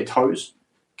touch their toes,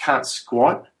 can't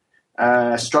squat,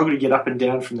 struggle to get up and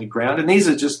down from the ground. And these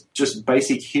are just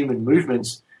basic human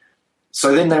movements.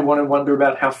 So then they want to wonder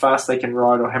about how fast they can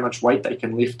ride or how much weight they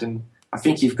can lift. And I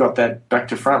think you've got that back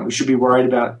to front. We should be worried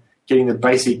about getting the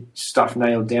basic stuff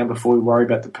nailed down before we worry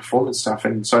about the performance stuff.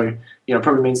 And so, it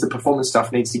probably means the performance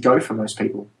stuff needs to go for most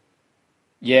people.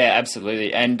 Yeah,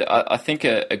 absolutely. And I think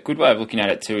a good way of looking at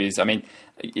it too is, I mean,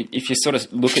 if you sort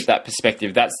of look at that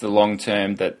perspective, that's the long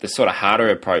term, the sort of harder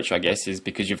approach, I guess, is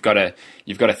because you've got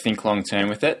to think long term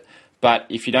with it. But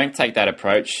if you don't take that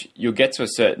approach, you'll get to a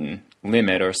certain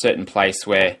limit or a certain place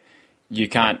where you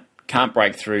can't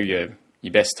break through your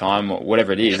best time or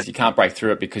whatever it is. You can't break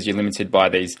through it because you're limited by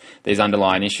these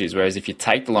underlying issues. Whereas if you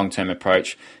take the long term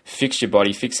approach, fix your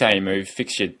body, fix how you move,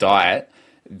 fix your diet,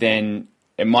 then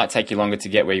it might take you longer to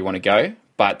get where you want to go,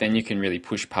 but then you can really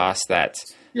push past that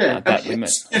limit.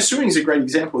 Swimming is a great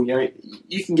example.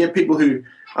 You can get people who,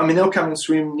 they'll come and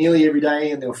swim nearly every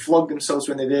day and they'll flog themselves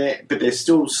when they're there, but they're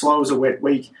still slow as a wet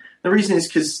week. The reason is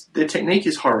because their technique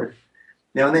is horrid.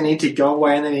 Now they need to go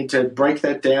away and they need to break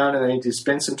that down and they need to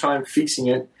spend some time fixing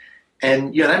it.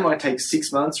 And, that might take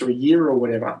 6 months or a year or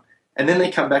whatever. And then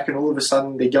they come back and all of a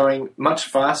sudden they're going much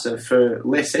faster for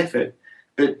less effort.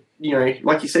 But,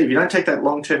 like you said, if you don't take that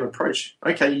long-term approach,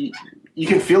 okay, you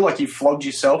can feel like you've flogged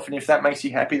yourself, and if that makes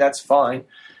you happy, that's fine.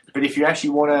 But if you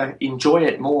actually want to enjoy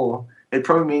it more, it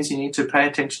probably means you need to pay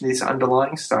attention to this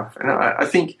underlying stuff. And I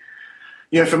think,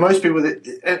 for most people,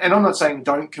 and I'm not saying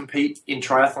don't compete in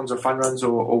triathlons or fun runs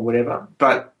or whatever,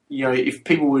 but, if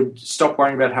people would stop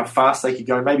worrying about how fast they could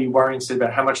go, maybe worry instead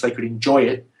about how much they could enjoy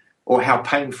it or how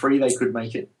pain-free they could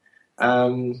make it,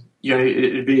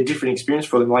 it'd be a different experience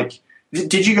for them. Like,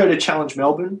 did you go to Challenge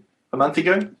Melbourne a month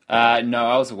ago? No,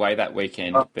 I was away that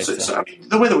weekend. But,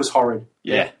 the weather was horrid.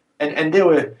 Yeah. And there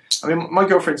were, my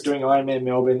girlfriend's doing Ironman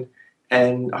Melbourne,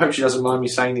 and I hope she doesn't mind me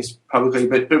saying this publicly,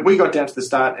 but we got down to the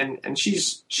start, and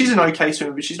she's an okay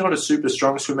swimmer, but she's not a super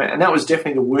strong swimmer, and that was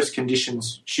definitely the worst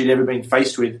conditions she'd ever been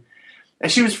faced with. And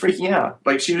she was freaking out.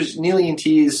 Like, she was nearly in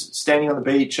tears standing on the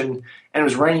beach, and it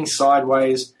was raining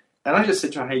sideways. And I just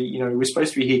said to her, hey, we're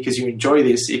supposed to be here because you enjoy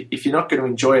this. If you're not going to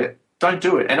enjoy it, don't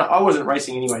do it. And I wasn't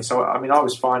racing anyway, so, I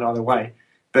was fine either way.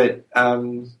 But,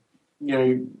 I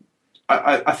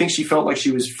think she felt like she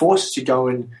was forced to go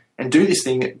and do this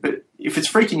thing. But if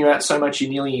it's freaking you out so much you're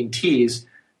nearly in tears,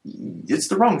 it's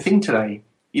the wrong thing today.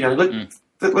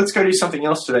 Let's go do something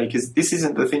else today because this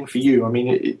isn't the thing for you.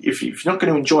 If you're not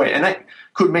going to enjoy it, and that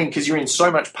could mean because you're in so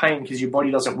much pain because your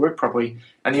body doesn't work properly,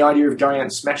 and the idea of going out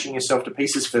and smashing yourself to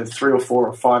pieces for 3 or 4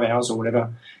 or 5 hours or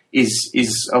whatever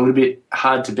is a little bit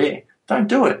hard to bear. Don't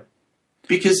do it.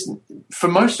 Because for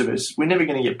most of us, we're never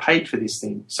going to get paid for this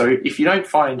thing. So if you don't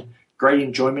find great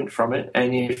enjoyment from it,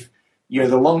 and if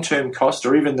the long-term cost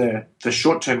or even the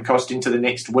short-term cost into the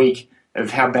next week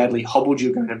of how badly hobbled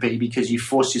you're going to be because you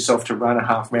forced yourself to run a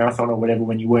half marathon or whatever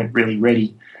when you weren't really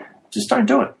ready, just don't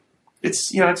do it.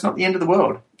 It's it's not the end of the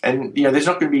world. And there's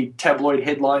not going to be tabloid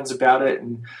headlines about it,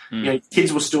 and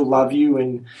kids will still love you,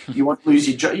 and you won't lose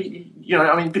your job.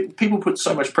 People put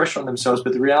so much pressure on themselves,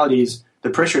 but the reality is the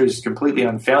pressure is completely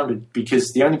unfounded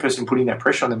because the only person putting that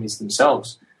pressure on them is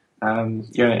themselves.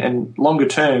 And longer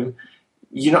term,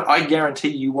 I guarantee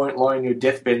you won't lie on your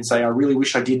deathbed and say, "I really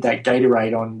wish I did that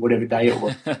Gatorade on whatever day it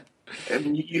was." I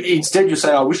mean, instead you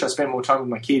say, I wish I spent more time with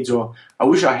my kids, or I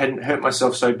wish I hadn't hurt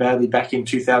myself so badly back in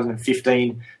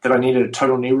 2015 that I needed a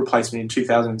total knee replacement in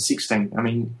 2016. I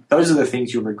mean, those are the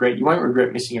things you'll regret. You won't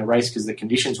regret missing a race because the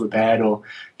conditions were bad or,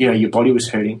 your body was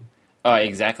hurting. Oh,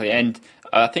 exactly. And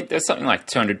I think there's something like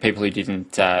 200 people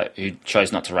who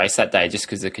chose not to race that day just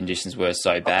because the conditions were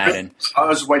so bad. And I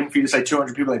was waiting for you to say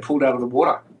 200 people they pulled out of the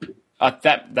water.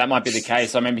 That might be the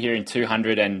case. I remember hearing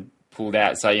 200 and pulled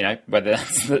out. So, whether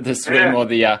that's the swim or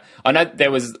the... I know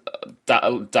there was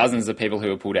dozens of people who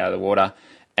were pulled out of the water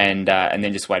and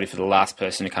then just waited for the last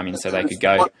person to come in so they could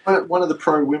go. One of the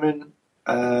pro women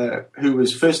who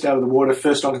was first out of the water,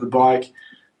 first onto the bike,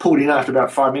 pulled in after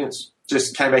about 5 minutes.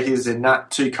 Just came back here and said, nah,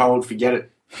 too cold, forget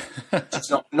it.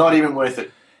 It's not even worth it.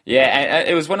 Yeah, and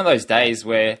it was one of those days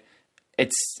where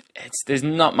there's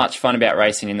not much fun about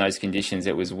racing in those conditions.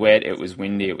 It was wet, it was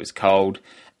windy, it was cold.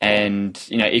 And,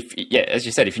 as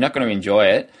you said, if you're not going to enjoy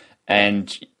it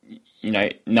and, no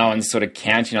one's sort of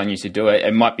counting on you to do it,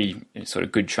 it might be sort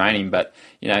of good training. But,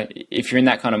 if you're in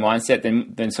that kind of mindset,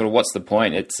 then sort of what's the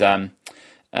point? It's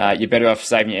you're better off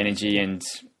saving your energy and...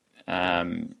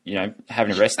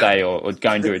 having a rest day or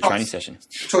going to a training session.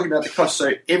 Talking about the cost,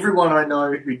 so everyone I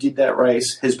know who did that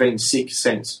race has been sick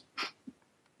since.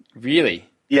 Really?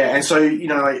 Yeah, and so,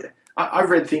 I've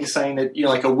read things saying that,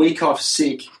 like a week off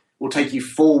sick will take you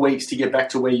 4 weeks to get back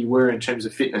to where you were in terms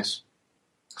of fitness.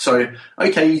 So,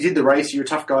 okay, you did the race, you're a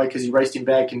tough guy because you raced in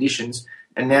bad conditions,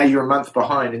 and now you're a month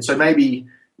behind. And so maybe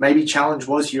Challenge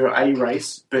was your A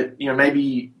race, but,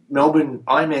 maybe Melbourne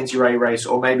Ironman's your A race,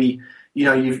 or maybe...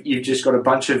 you've just got a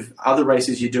bunch of other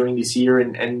races you're doing this year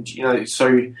and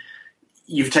so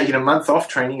you've taken a month off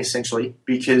training essentially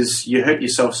because you hurt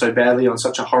yourself so badly on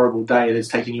such a horrible day that it's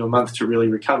taken you a month to really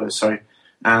recover. So,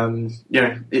 I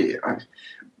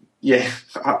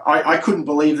couldn't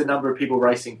believe the number of people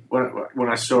racing when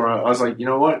I saw it. I was like, you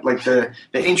know what? Like the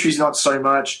entry's not so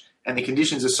much and the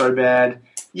conditions are so bad.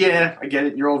 Yeah, I get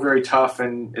it. You're all very tough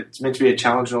and it's meant to be a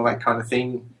challenge and all that kind of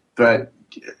thing. But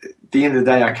at the end of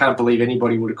the day, I can't believe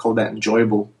anybody would have called that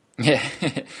enjoyable. Yeah.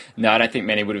 No, I don't think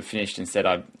many would have finished and said,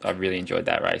 I really enjoyed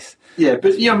that race. Yeah,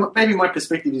 but maybe my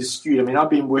perspective is skewed. I mean, I've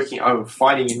been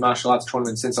fighting in martial arts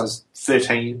tournaments since I was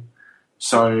 13.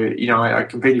 So, I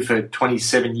competed for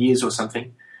 27 years or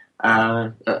something.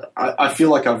 I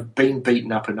feel like I've been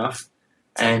beaten up enough.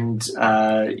 And,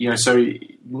 so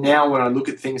now when I look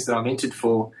at things that I'm entered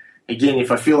for, again,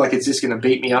 if I feel like it's just going to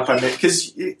beat me up,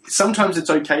 because sometimes it's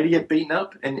okay to get beaten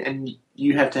up, and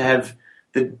you have to have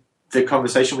the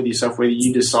conversation with yourself whether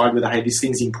you decide whether, hey, this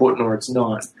thing's important or it's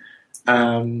not.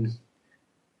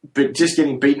 But just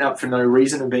getting beaten up for no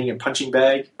reason and being a punching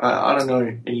bag, I don't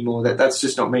know anymore. That's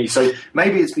just not me. So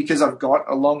maybe it's because I've got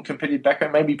a long competitive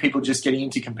background. Maybe people just getting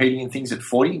into competing in things at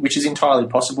 40, which is entirely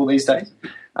possible these days.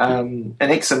 An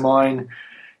ex of mine,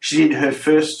 she did her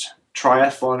first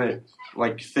triathlon at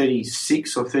like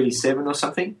 36 or 37 or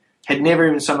something, had never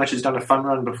even so much as done a fun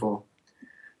run before.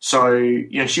 So,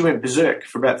 she went berserk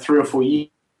for about 3 or 4 years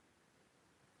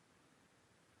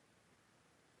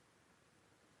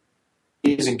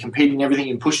and competing in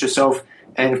everything and pushed herself.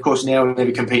 And, of course, now we'll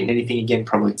never compete in anything again,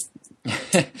 probably.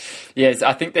 Yes,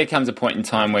 I think there comes a point in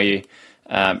time where you,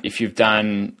 if you've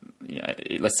done,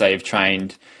 let's say you've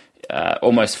trained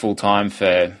almost full-time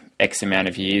for X amount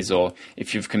of years, or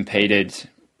if you've competed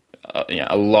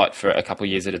a lot for a couple of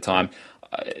years at a time,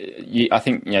 I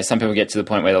think some people get to the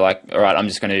point where they're like, all right, I'm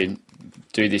just going to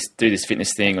do this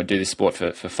fitness thing or do this sport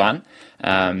for fun.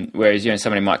 Whereas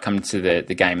somebody might come to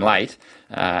the game late,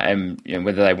 and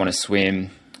whether they want to swim,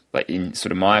 like in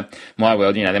sort of my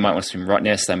world, they might want to swim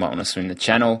Rottnest, they might want to swim the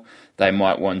Channel, they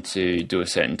might want to do a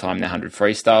certain time in the 100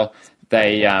 freestyle.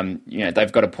 They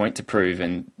they've got a point to prove,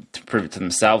 and to prove it to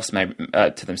themselves, maybe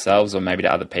to themselves or maybe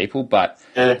to other people. But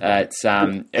it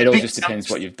all just depends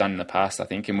what you've done in the past, I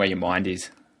think, and where your mind is.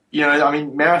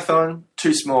 Marathon,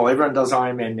 too small. Everyone does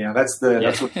Ironman now. That's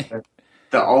what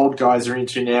the old guys are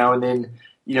into now. And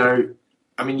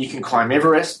then you can climb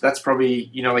Everest. That's probably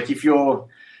like if you're.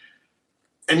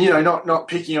 And, not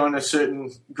picking on a certain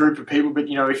group of people, but,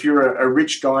 if you're a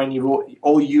rich guy and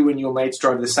all you and your mates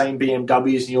drive the same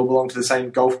BMWs and you all belong to the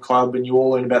same golf club and you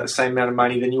all earn about the same amount of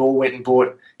money, then you all went and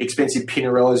bought expensive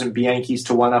Pinarellos and Bianchis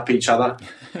to one-up each other.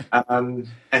 And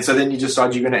so then you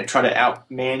decide you're going to try to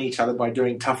outman each other by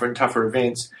doing tougher and tougher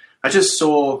events. I just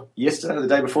saw yesterday or the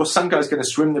day before, some guy's going to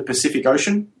swim the Pacific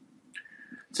Ocean.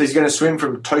 So he's going to swim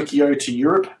from Tokyo to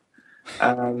Europe.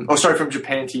 From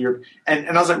Japan to Europe, and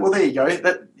I was like, well, there you go.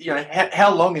 That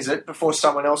how long is it before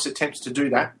someone else attempts to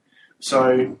do that?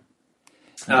 So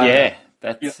yeah,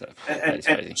 That's and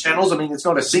crazy. channels. I mean, it's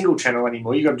not a single channel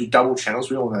anymore. You got to do double channels.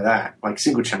 We all know that. Like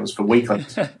single channels for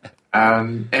weaklings.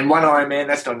 And one Ironman,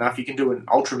 that's not enough. You can do an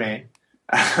Ultraman.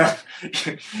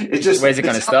 Where's it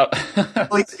going to stop?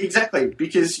 Well, exactly,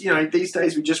 because these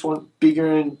days we just want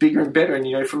bigger and bigger and better.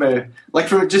 And from a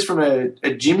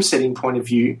gym setting point of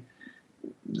view,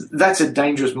 that's a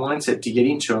dangerous mindset to get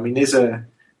into. I mean, there's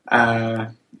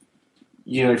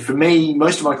for me,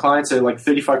 most of my clients are like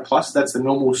 35 plus. That's the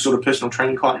normal sort of personal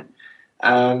training client.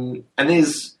 And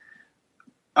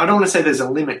I don't want to say there's a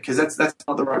limit, because that's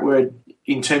not the right word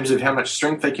in terms of how much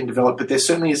strength they can develop, but there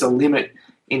certainly is a limit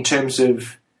in terms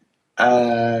of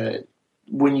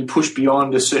when you push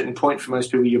beyond a certain point. For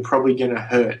most people, you're probably going to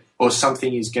hurt, or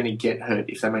something is going to get hurt,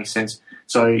 if that makes sense.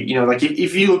 So, like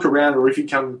if you look around, or if you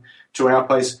come to our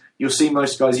place, you'll see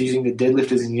most guys using the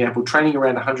deadlift as an example, training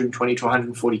around 120 to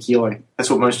 140 kilo. That's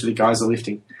what most of the guys are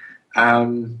lifting.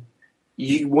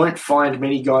 You won't find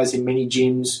many guys in many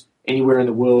gyms anywhere in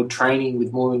the world training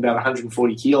with more than about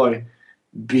 140 kilo,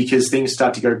 because things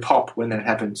start to go pop when that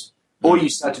happens. Or you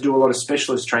start to do a lot of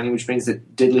specialist training, which means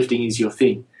that deadlifting is your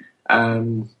thing.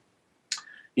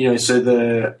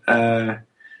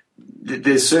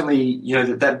 There's certainly,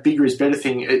 that bigger is better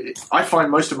thing. I find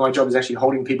most of my job is actually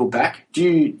holding people back. Do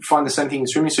you find the same thing in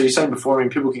swimming? So you're saying before, I mean,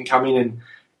 people can come in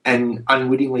and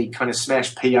unwittingly kind of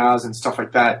smash PRs and stuff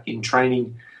like that in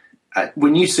training.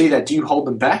 When you see that, do you hold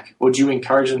them back, or do you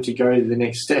encourage them to go to the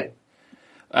next step?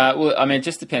 Well, I mean, it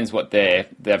just depends what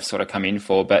they've sort of come in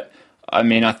for. But I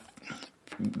mean,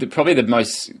 probably the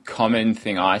most common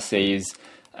thing I see is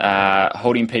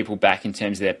holding people back in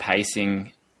terms of their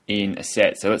pacing in a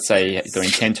set. So let's say you're doing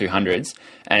 10 200s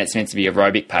and it's meant to be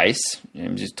aerobic pace.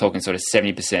 I'm just talking sort of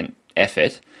 70%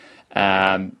 effort.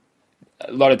 A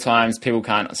lot of times people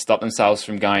can't stop themselves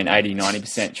from going 80,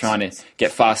 90%, trying to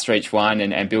get faster each one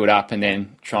and build up, and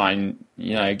then try and,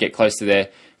 get close to their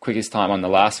quickest time on the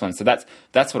last one. So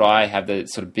that's what I have the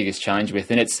sort of biggest challenge with.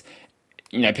 And it's,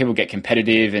 people get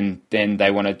competitive, and then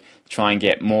they want to try and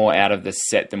get more out of the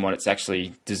set than what it's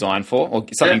actually designed for, or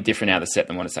something different out of the set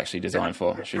than what it's actually designed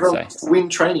for, I should say. Win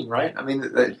training, right? I mean,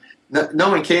 no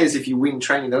one cares if you win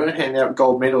training. They don't hand out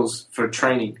gold medals for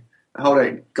training. They hold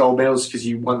out gold medals because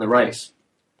you won the race.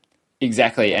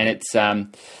 Exactly, and it's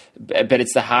but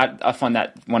it's I find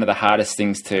that one of the hardest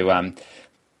things to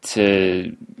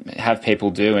have people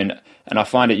do, and I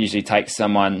find it usually takes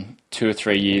someone 2 or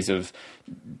 3 years of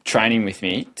training with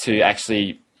me to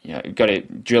actually, got to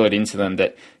drill it into them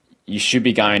that you should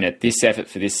be going at this effort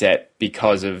for this set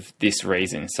because of this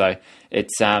reason. So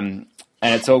it's and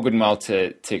it's all good and well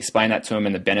to explain that to them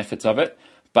and the benefits of it,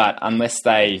 but unless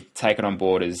they take it on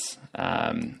board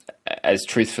as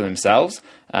truth for themselves,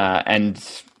 and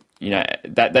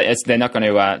they're not going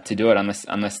to do it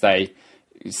unless they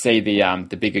see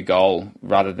the bigger goal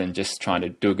rather than just trying to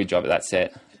do a good job at that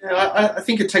set. Yeah, I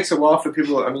think it takes a while for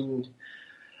people. I mean,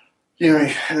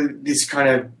 this kind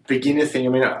of beginner thing. I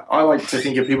mean, I like to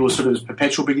think of people sort of as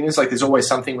perpetual beginners. Like, there's always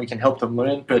something we can help them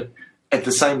learn, but at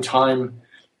the same time,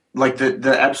 like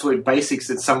the absolute basics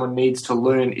that someone needs to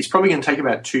learn is probably going to take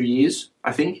about 2 years,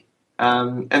 I think.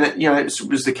 And that, it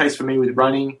was the case for me with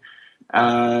running.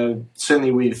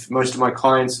 Certainly with most of my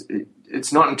clients,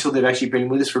 it's not until they've actually been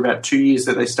with us for about 2 years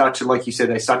that they start to, like you said,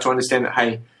 they start to understand that,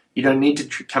 hey, you don't need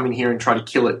to come in here and try to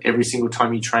kill it every single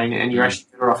time you train, and you're actually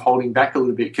better off holding back a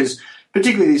little bit, because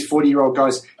particularly these 40-year-old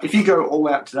guys, if you go all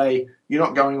out today, you're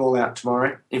not going all out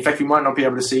tomorrow. In fact, we might not be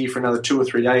able to see you for another 2 or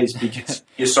 3 days because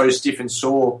you're so stiff and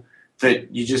sore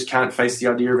that you just can't face the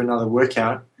idea of another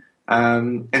workout.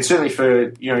 And certainly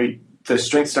for, the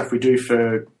strength stuff we do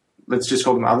for, let's just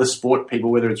call them other sport people,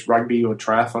 whether it's rugby or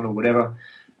triathlon or whatever,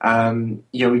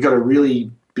 we've got to really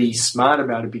be smart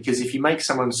about it, because if you make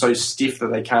someone so stiff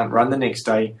that they can't run the next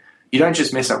day, you don't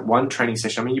just mess up one training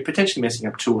session. I mean, you're potentially messing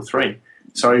up 2 or 3.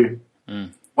 So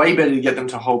way better to get them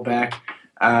to hold back.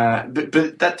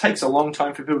 But that takes a long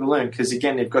time for people to learn, because,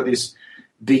 again, they've got this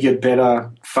bigger,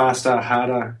 better, faster,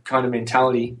 harder kind of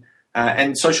mentality.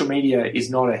 And social media is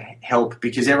not a help,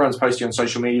 because everyone's posting on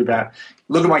social media about,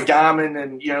 look at my Garmin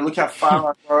and, look how far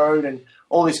I rode and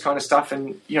all this kind of stuff.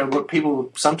 And, what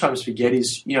people sometimes forget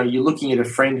is, you're looking at a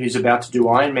friend who's about to do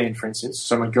Ironman, for instance.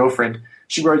 So my girlfriend,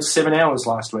 she rode 7 hours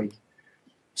last week.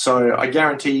 So I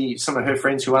guarantee some of her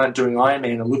friends who aren't doing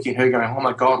Ironman are looking at her going, oh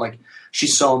my God, like,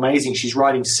 she's so amazing. She's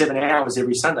riding 7 hours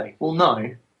every Sunday. Well,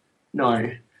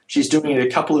 no. She's doing it a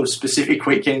couple of specific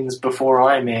weekends before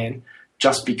Ironman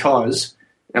just because,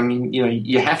 I mean,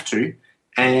 you have to.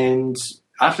 And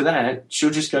after that,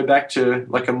 she'll just go back to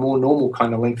like a more normal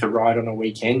kind of length of ride on a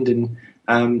weekend. And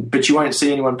but you won't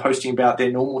see anyone posting about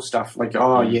their normal stuff like,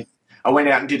 oh, yeah, I went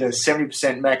out and did a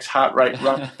 70% max heart rate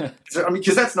run. I mean,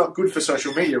 because that's not good for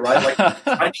social media, right? Like,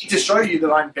 I need to show you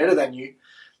that I'm better than you.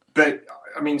 But,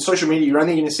 I mean, social media, you're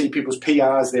only going to see people's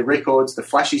PRs, their records, the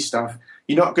flashy stuff.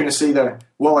 You're not going to see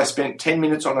I spent 10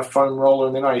 minutes on a foam roller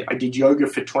and then I did yoga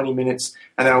for 20 minutes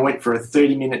and then I went for a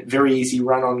 30-minute very easy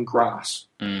run on grass,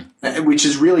 which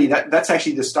is really, that's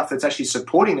actually the stuff that's actually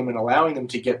supporting them and allowing them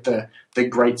to get the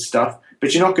great stuff.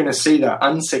 But you're not going to see the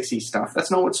unsexy stuff.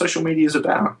 That's not what social media is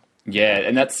about. Yeah,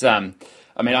 and that's, I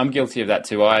mean, I'm guilty of that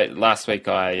too. Last week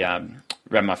I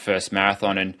ran my first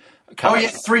marathon and...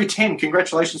 3:10.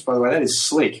 Congratulations, by the way. That is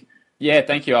slick. Yeah,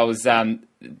 thank you. I was,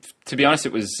 to be honest,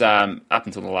 it was up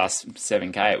until the last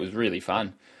 7K. It was really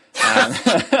fun,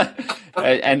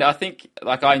 and I think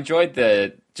I enjoyed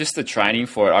the training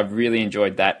for it. I really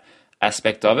enjoyed that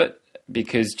aspect of it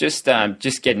because just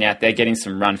getting out there, getting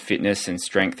some run fitness and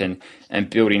strength, and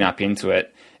building up into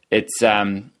it. It's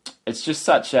just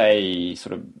such a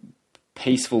sort of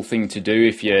peaceful thing to do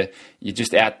if you're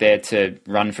just out there to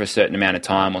run for a certain amount of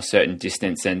time or certain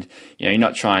distance, and you're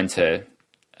not trying to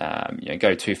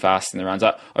go too fast in the runs.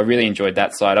 I really enjoyed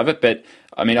that side of it, but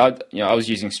I mean, I was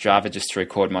using Strava just to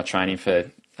record my training for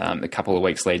a couple of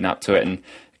weeks leading up to it, and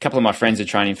a couple of my friends are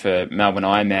training for Melbourne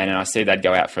Ironman, and I see they'd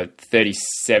go out for a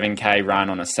 37K run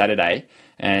on a Saturday,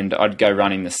 and I'd go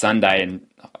running the Sunday, and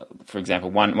for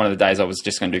example, one of the days I was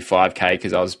just going to do 5K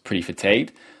because I was pretty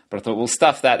fatigued, but I thought, well,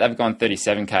 stuff that, they've gone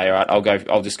 37K, all right,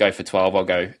 I'll just go for 12, I'll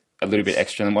go a little bit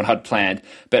extra than what I'd planned.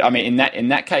 But I mean, in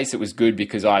that case, it was good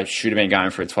because I should have been going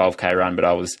for a 12K run, but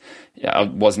I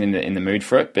wasn't in the mood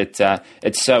for it. But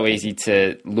it's so easy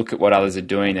to look at what others are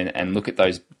doing and look at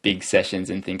those big sessions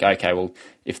and think, okay, well,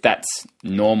 if that's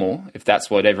normal, if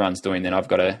that's what everyone's doing, then I've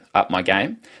got to up my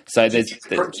game. So do you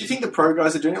think the pro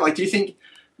guys are doing it? Like, do you think,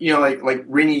 like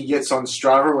Rini gets on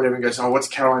Strava or whatever and goes, oh, what's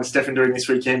Caroline Steffen doing this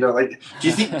weekend? Or do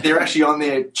you think they're actually on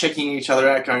there checking each other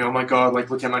out, going, oh my God,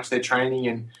 look how much they're training?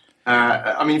 And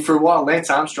I mean, for a while,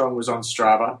 Lance Armstrong was on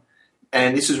Strava,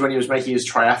 and this was when he was making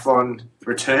his triathlon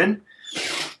return,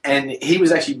 and he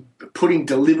was actually putting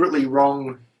deliberately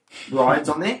wrong rides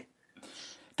on there.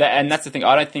 And that's the thing.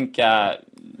 I don't think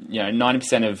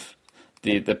 90% of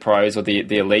the pros or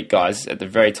the elite guys at the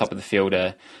very top of the field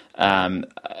are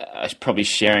probably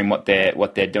sharing what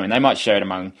they're doing. They might share it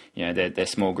among their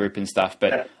small group and stuff,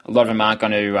 but a lot of them aren't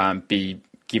going to be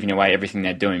giving away everything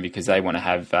they're doing because they want to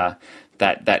have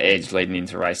that edge leading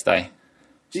into race day.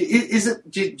 Do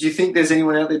you think there's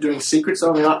anyone out there doing secrets?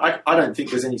 I mean, I don't think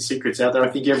there's any secrets out there. I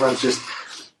think everyone's just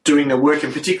doing the work,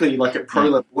 and particularly at pro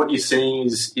level, what you're seeing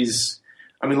is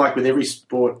I mean, with every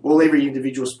sport, every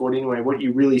individual sport anyway, what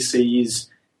you really see is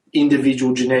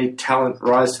individual genetic talent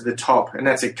rise to the top, and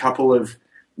that's a couple of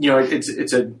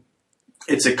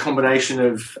it's a combination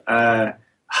of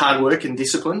hard work and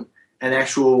discipline and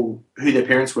actual who their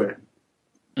parents were.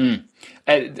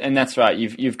 And that's right.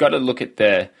 You've got to look at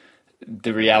the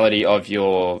reality of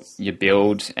your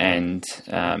build and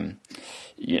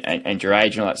your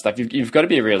age and all that stuff. You've got to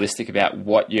be realistic about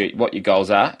what your goals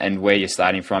are and where you're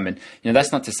starting from. And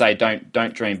that's not to say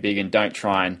don't dream big and don't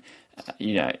try and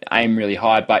aim really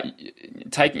high, but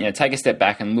take a step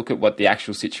back and look at what the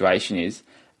actual situation is,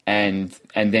 and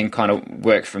then kind of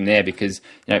work from there. Because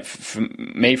for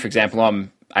me, for example,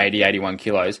 I'm 81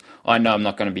 kilos. I know I'm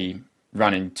not going to be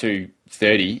running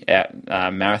 2:30 at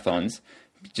marathons,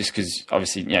 just because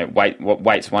obviously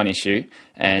weight's one issue,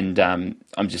 and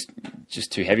I'm just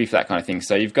too heavy for that kind of thing.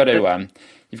 So you've got to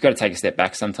take a step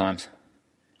back sometimes.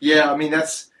 Yeah, I mean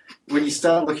that's when you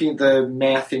start looking at the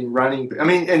math in running. I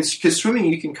mean, and because swimming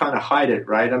you can kind of hide it,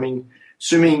 right? I mean,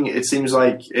 swimming it seems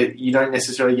like you don't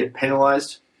necessarily get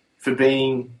penalised for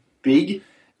being big.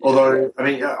 Although, I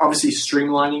mean, obviously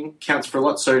streamlining counts for a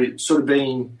lot. So sort of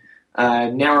being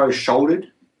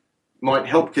narrow-shouldered might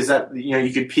help because that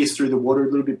you could pierce through the water a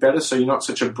little bit better, so you're not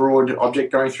such a broad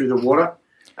object going through the water.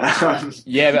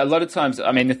 Yeah, but a lot of times,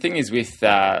 I mean, the thing is with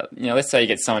let's say you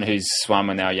get someone who's swum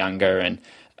when they were younger and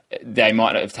they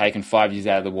might have taken 5 years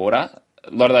out of the water.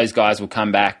 A lot of those guys will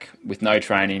come back with no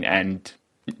training and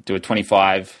do a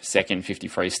 25-second 50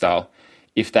 freestyle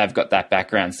if they've got that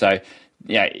background. So,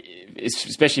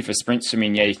 especially for sprint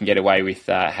swimming, you can get away with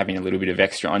having a little bit of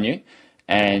extra on you.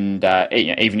 And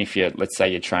even if let's say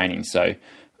you're training. So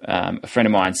a friend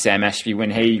of mine, Sam Ashby,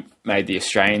 when he made the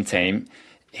Australian team,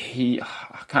 I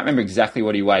can't remember exactly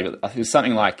what he weighed, but I think it was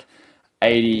something like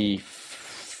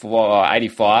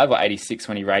 85 or 86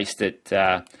 when he raced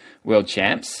at World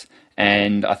Champs.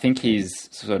 And I think his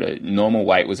sort of normal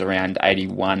weight was around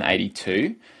 81,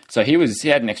 82. So he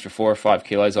had an extra 4 or 5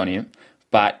 kilos on him,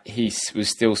 but he was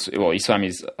still, he swam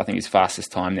his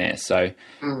fastest time there. So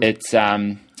it's,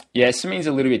 Yeah, swimming's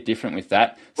a little bit different with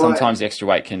that. Well, Sometimes extra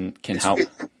weight can help.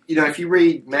 If you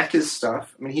read Macca's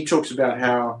stuff, I mean, he talks about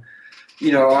how,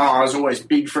 I was always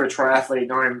big for a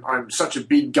triathlete, and I'm such a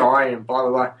big guy, and blah,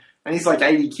 blah, blah. And he's like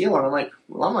 80 kilo, and I'm like,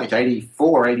 well, I'm like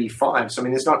 84, 85. So, I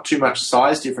mean, there's not too much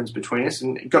size difference between us.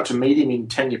 And got to meet him in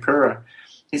Tanyapura.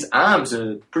 His arms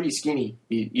are pretty skinny.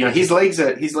 His legs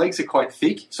are quite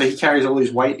thick, so he carries all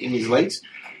his weight in his legs.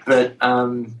 But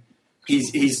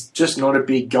he's just not a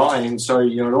big guy, and so,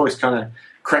 it always kind of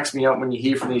cracks me up when you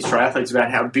hear from these triathletes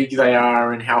about how big they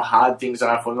are and how hard things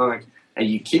are for them. I'm like, are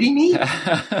you kidding me?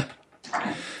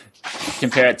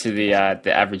 Compare it to the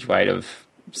average weight of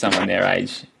someone their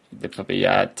age. They're probably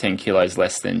 10 kilos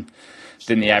less than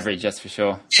the average, that's for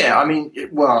sure. Yeah, I mean,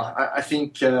 I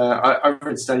think I've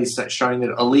read studies showing that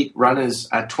elite runners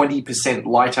are 20%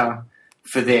 lighter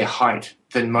for their height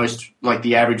than most, like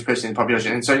the average person in the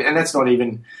population. And that's not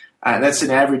even, that's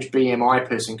an average BMI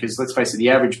person, because let's face it, the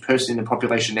average person in the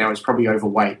population now is probably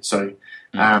overweight. So,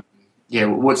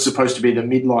 what's supposed to be the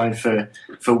midline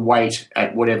for weight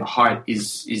at whatever height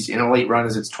is in elite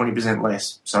runners, it's 20%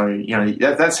 less. So,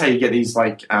 that's how you get these,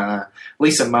 like,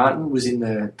 Lisa Martin was in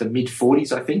the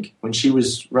mid-40s, I think, when she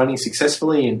was running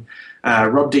successfully. And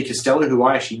Rob De Castella, who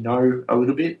I actually know a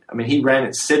little bit, I mean, he ran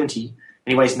at 70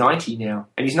 and he weighs 90 now.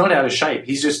 And he's not out of shape.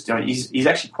 He's just, he's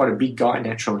actually quite a big guy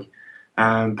naturally.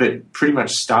 But pretty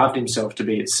much starved himself to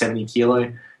be at 70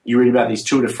 kilo. You read about these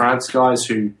Tour de France guys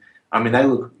who,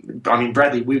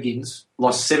 Bradley Wiggins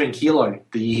lost 7 kilo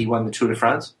the year he won the Tour de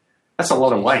France. That's a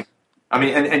lot of weight. I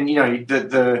mean, and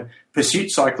the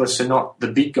pursuit cyclists are not the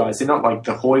big guys. They're not like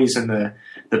the Hoys and the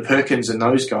Perkins and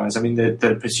those guys. I mean,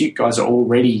 the pursuit guys are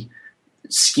already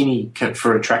skinny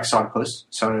for a track cyclist.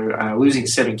 So losing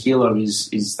 7 kilo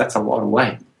that's a lot of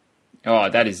weight. Oh,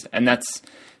 that is, and that's,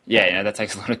 that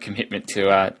takes a lot of commitment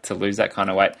to lose that kind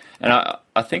of weight. And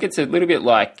I think it's a little bit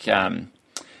like,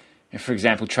 for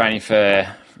example, training for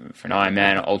an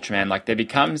Ironman or Ultraman. Like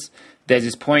there's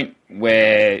this point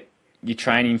where you're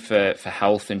training for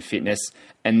health and fitness,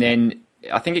 and then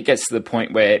I think it gets to the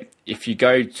point where if you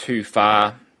go too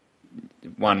far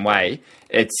one way,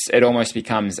 it almost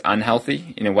becomes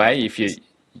unhealthy in a way. If you're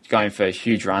going for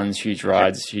huge runs, huge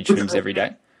rides, huge swims every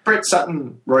day. Brett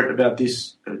Sutton wrote about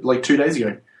this like 2 days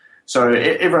ago. So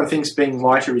everyone thinks being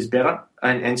lighter is better,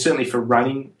 and certainly for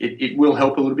running, it will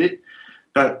help a little bit.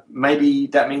 But maybe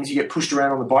that means you get pushed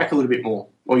around on the bike a little bit more,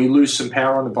 or you lose some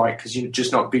power on the bike because you're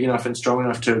just not big enough and strong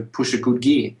enough to push a good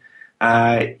gear.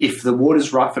 If the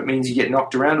water's rough, it means you get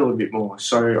knocked around a little bit more.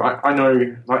 So I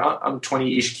know, like, I'm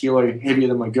 20-ish kilo heavier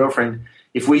than my girlfriend.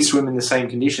 If we swim in the same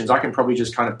conditions, I can probably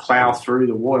just kind of plow through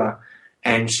the water,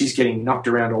 and she's getting knocked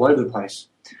around all over the place.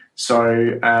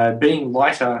 So being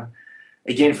lighter,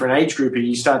 again, for an age grouper,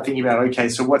 you start thinking about, okay,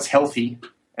 so what's healthy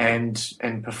and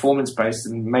performance-based,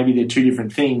 and maybe they're two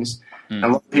different things. A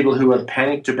lot of people who are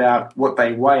panicked about what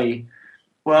they weigh,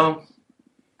 well,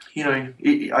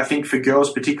 I think for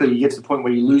girls particularly, you get to the point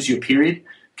where you lose your period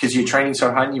because you're training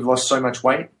so hard and you've lost so much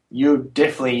weight. You're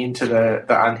definitely into the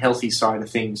unhealthy side of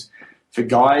things. For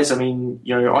guys, I mean,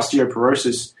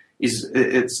 osteoporosis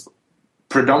it's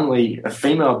predominantly a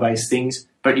female-based things,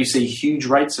 but you see huge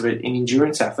rates of it in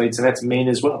endurance athletes, and that's men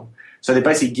as well. So they're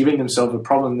basically giving themselves a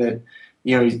problem that,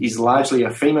 is largely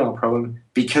a female problem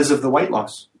because of the weight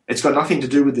loss. It's got nothing to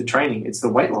do with the training. It's the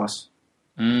weight loss.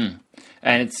 And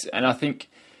I think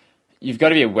you've got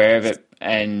to be aware of it,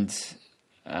 and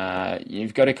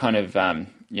you've got to kind of,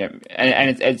 and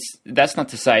it's that's not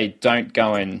to say don't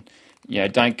go and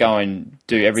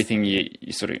do everything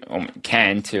you sort of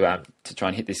can to try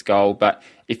and hit this goal. But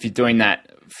if you're doing that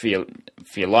for your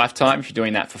lifetime, if you're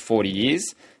doing that for 40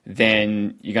 years,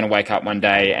 then you're going to wake up one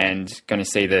day and going to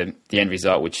see the end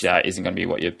result, which isn't going to be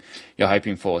what you're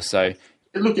hoping for. So,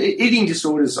 look, eating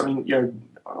disorders. I mean,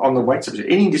 on the weight subject,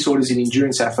 eating disorders in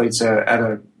endurance athletes are at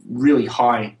a really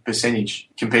high percentage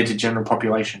compared to general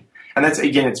population, and that's,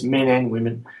 again, it's men and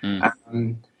women.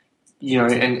 And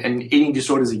eating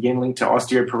disorders, again, linked to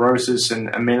osteoporosis and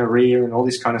amenorrhea and all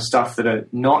this kind of stuff that are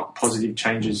not positive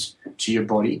changes to your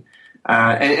body.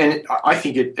 And I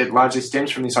think it largely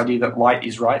stems from this idea that light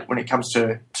is right when it comes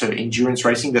to endurance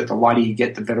racing, that the lighter you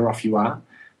get, the better off you are.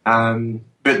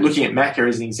 But looking at Macca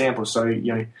as an example, so,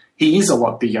 he is a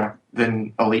lot bigger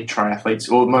than elite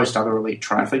triathletes or most other elite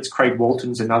triathletes. Craig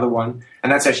Walton's another one,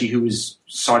 and that's actually who was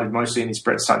cited mostly in this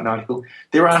Brett Sutton article.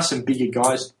 There are some bigger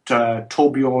guys.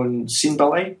 Torbjorn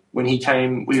Sindballe, when he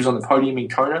was on the podium in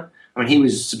Kona. I mean, he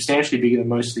was substantially bigger than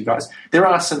most of the guys. There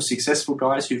are some successful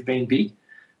guys who've been big,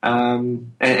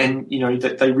 and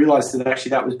that they realised that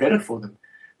actually that was better for them.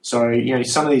 So,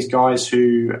 some of these guys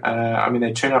who,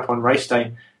 they turn up on race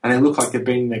day and they look like they've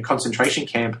been in a concentration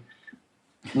camp,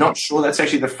 not sure that's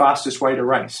actually the fastest way to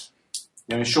race.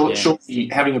 Surely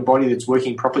having a body that's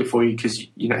working properly for you because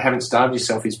you haven't starved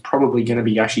yourself is probably going to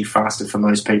be actually faster for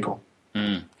most people.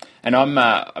 Mm. And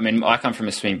I come from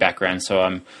a swimming background, so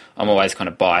I'm always kind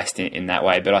of biased in that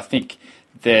way. But I think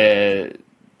the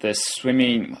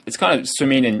swimming, it's kind of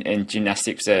swimming and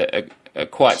gymnastics are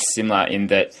quite similar in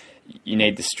that you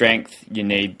need the strength, you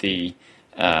need the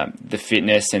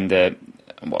fitness, and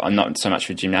I'm not so much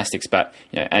for gymnastics, but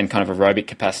and kind of aerobic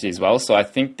capacity as well. So I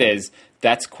think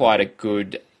that's quite a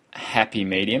good happy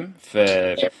medium for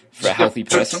a healthy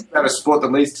person. About a sport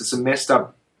that leads to some messed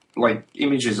up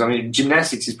images. I mean,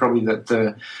 gymnastics is probably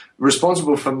the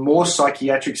responsible for more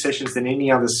psychiatric sessions than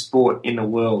any other sport in the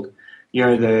world.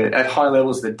 At high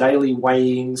levels, the daily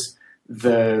weigh-ins,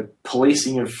 the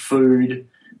policing of food,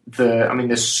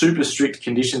 the super strict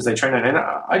conditions they train on. And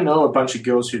I know a bunch of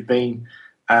girls who've been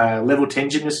level 10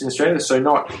 gymnasts in Australia, so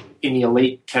not in the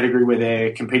elite category where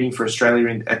they're competing for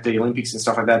Australia at the Olympics and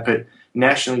stuff like that, but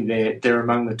nationally they're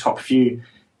among the top few.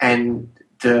 And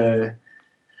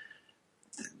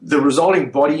the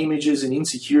resulting body images and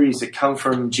insecurities that come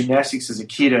from gymnastics as a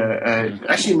kid are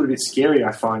actually a little bit scary,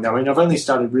 I find. I mean, I've only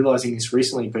started realising this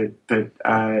recently, but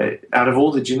out of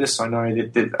all the gymnasts I know,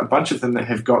 that a bunch of them that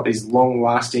have got these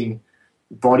long-lasting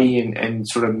body and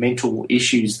sort of mental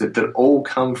issues that all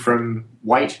come from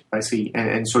weight, basically,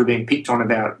 and sort of being picked on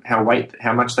about how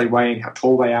much they weigh and how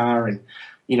tall they are. And,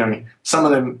 some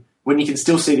of them, when you can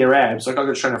still see their abs, I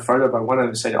got shown a photo by one of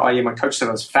them said, "Oh yeah, my coach said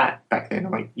I was fat back then."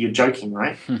 I'm like, "You're joking,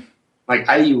 right?"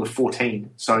 You were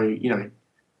 14, so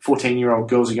 14-year-old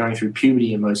girls are going through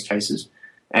puberty in most cases,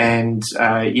 and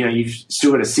you've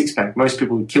still got a six-pack. Most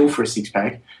people would kill for a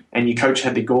six-pack, and your coach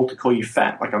had the gall to call you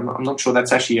fat. I'm not sure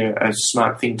that's actually a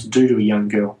smart thing to do to a young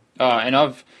girl. Oh, and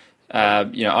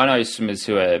I know swimmers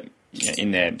who are in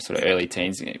their sort of early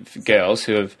teens, girls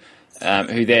who have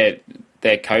who their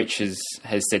coach has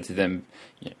said to them,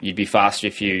 "You'd be faster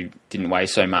if you didn't weigh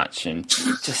so much," and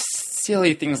just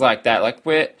silly things like that.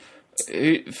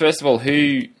 First of all,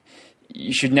 you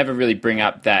should never really bring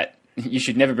up that. You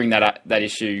should never bring that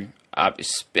issue up,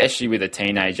 especially with a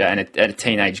teenager and a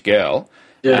teenage girl.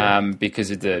 Yeah. Because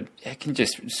it can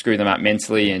just screw them up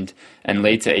mentally and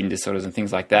lead to eating disorders and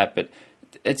things like that. But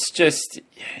it's just,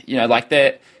 they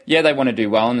want to do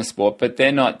well in the sport, but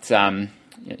they're not,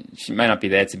 she may not be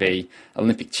there to be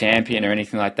Olympic champion or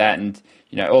anything like that. And,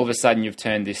 all of a sudden you've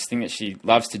turned this thing that she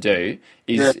loves to do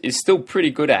is still pretty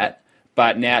good at,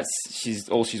 but now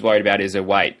all she's worried about is her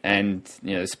weight. And,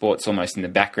 the sport's almost in the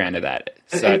background of that.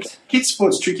 So kids'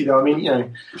 sport's tricky though. I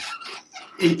mean,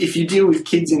 if you deal with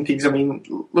kids and things, I mean,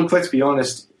 look, let's be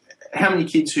honest, how many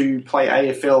kids who play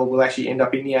AFL will actually end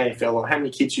up in the AFL, or how many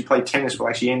kids who play tennis will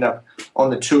actually end up on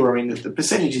the tour? I mean, the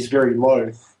percentage is very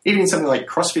low. Even in something like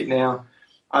CrossFit now,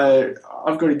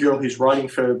 I've got a girl who's riding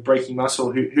for Breaking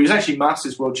Muscle who's actually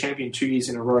Masters World Champion 2 years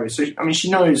in a row. So, I mean, she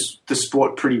knows the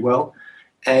sport pretty well.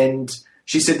 And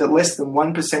she said that less than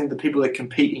 1% of the people that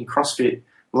compete in CrossFit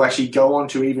will actually go on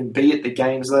to even be at the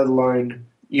games, let alone,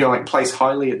 place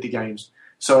highly at the games.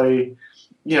 So,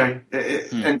 and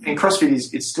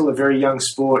CrossFit it's still a very young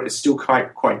sport. It's still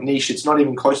quite niche. It's not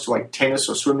even close to tennis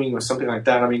or swimming or something like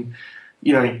that. I mean,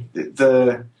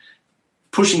 the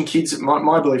pushing kids,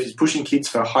 my belief is pushing kids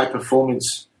for high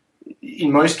performance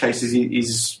in most cases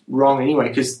is wrong anyway,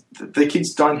 because the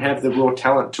kids don't have the raw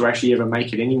talent to actually ever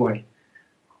make it anyway.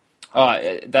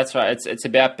 Oh, that's right. It's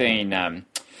about being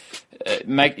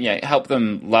help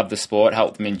them love the sport,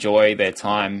 help them enjoy their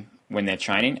time when they're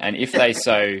training, and if they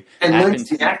so and learn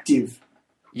to be active.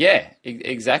 Yeah,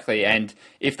 exactly. And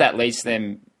if that leads to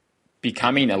them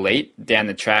becoming elite down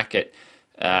the track at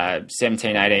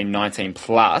 17, 18, 19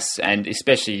 plus, and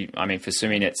especially, I mean, for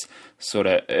swimming, it's sort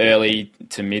of early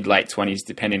to mid late 20s,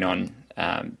 depending on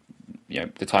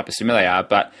the type of swimmer they are.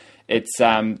 But it's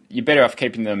you're better off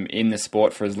keeping them in the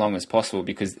sport for as long as possible,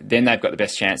 because then they've got the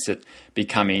best chance at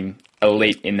becoming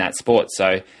elite in that sport.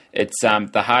 So it's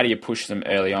the harder you push them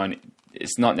early on,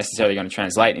 it's not necessarily going to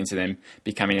translate into them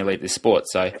becoming elite in the sport.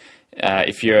 So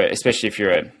especially if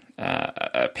you're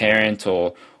a parent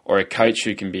or a coach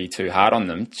who can be too hard on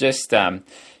them, just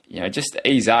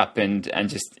ease up and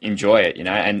just enjoy it,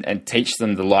 and teach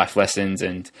them the life lessons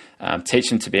and teach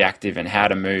them to be active and how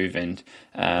to move, and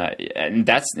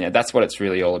that's what it's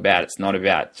really all about. It's not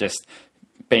about just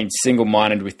being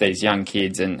single-minded with these young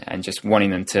kids and just wanting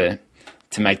them to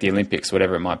make the Olympics,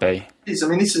 whatever it might be. I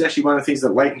mean, this is actually one of the things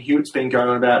that Leighton Hewitt's been going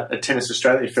on about at Tennis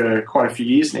Australia for quite a few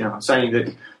years now, saying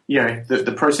that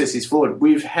the process is flawed.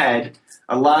 We've had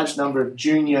a large number of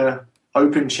junior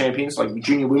Open champions, like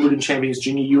junior Wimbledon champions,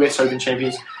 junior US Open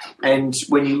champions, And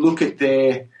when you look at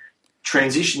their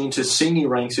transition into senior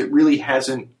ranks, it really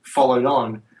hasn't followed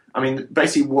on. I mean,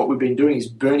 basically what we've been doing is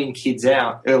burning kids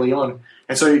out early on.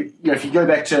 And so, if you go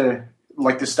back to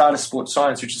like the start of sports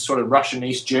science, which is sort of Russia and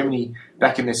East Germany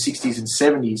back in the 60s and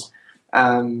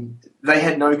 70s, they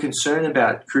had no concern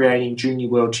about creating junior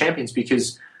world champions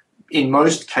because in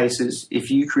most cases, if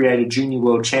you create a junior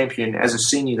world champion as a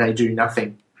senior, they do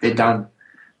nothing. They're done.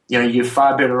 You're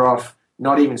far better off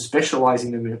not even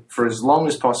specializing them for as long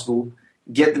as possible,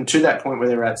 get them to that point where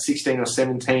they're at 16 or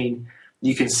 17.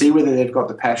 You can see whether they've got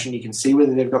the passion. You can see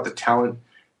whether they've got the talent.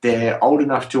 They're old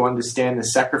enough to understand the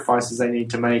sacrifices they need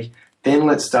to make. Then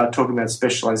let's start talking about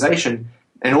specialization.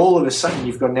 And all of a sudden,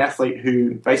 you've got an athlete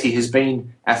who basically has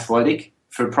been athletic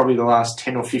for probably the last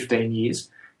 10 or 15 years,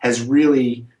 has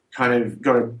really kind of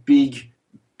got a big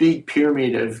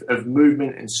pyramid of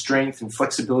movement and strength and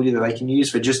flexibility that they can use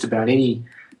for just about any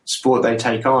sport they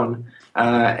take on.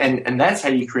 And that's how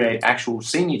you create actual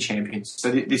senior champions.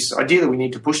 So this idea that we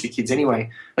need to push the kids anyway,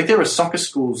 like there are soccer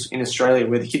schools in Australia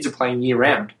where the kids are playing year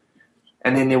round,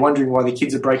 and then they're wondering why the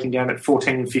kids are breaking down at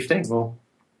 14 and 15. Well,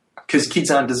 because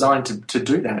kids aren't designed to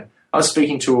do that. I was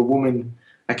speaking to a woman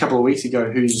a couple of weeks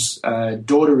ago whose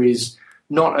daughter is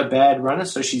not a bad runner,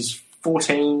 so she's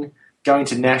 14, going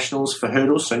to nationals for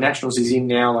hurdles. So nationals is in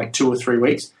now like 2 or 3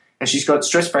 weeks, and she's got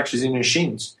stress fractures in her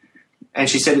shins. And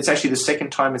she said it's actually the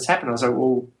second time it's happened. I was like,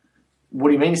 well, what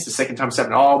do you mean it's the second time it's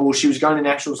happened? Oh, well, she was going to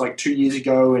nationals like 2 years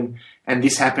ago and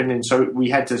this happened, and so we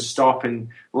had to stop. And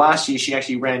last year she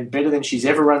actually ran better than she's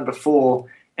ever run before,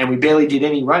 and we barely did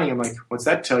any running. I'm like, what's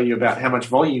that tell you about how much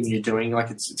volume you're doing? Like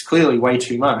it's clearly way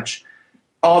too much.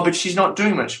 Oh, but she's not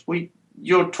doing much.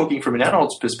 You're talking from an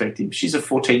adult's perspective. She's a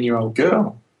 14-year-old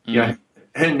girl. Mm.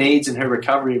 Her needs and her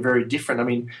recovery are very different. I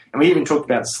mean, and we even talked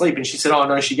about sleep, and she said, oh,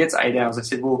 no, she gets 8 hours. I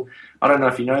said, well, I don't know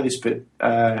if you know this, but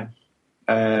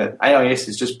AIS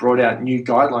has just brought out new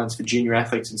guidelines for junior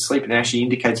athletes in sleep, and it actually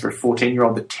indicates for a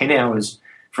 14-year-old that 10 hours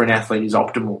for an athlete is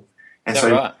optimal. And is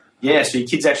that right? Yeah, so your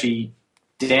kid's actually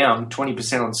down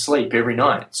 20% on sleep every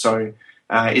night. So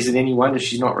is it any wonder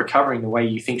she's not recovering the way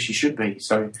you think she should be?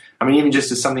 So, I mean, even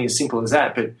just as something as simple as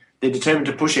that, but they're determined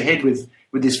to push ahead with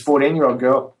this 14-year-old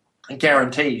girl. I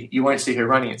guarantee you won't see her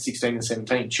running at 16 and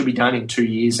 17. She'll be done in 2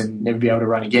 years and never be able to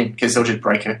run again because they'll just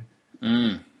break her.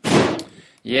 Mm.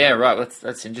 Yeah, right.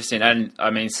 That's interesting. And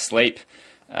I mean, sleep.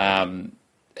 That's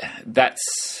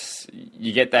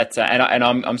you get that, and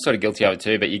I'm sort of guilty of it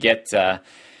too. But you get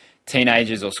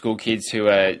teenagers or school kids who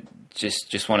are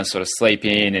just want to sort of sleep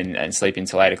in and sleep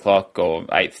until 8 o'clock or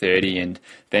 8:30, and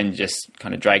then just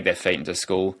kind of drag their feet into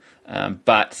school.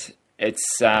 But it's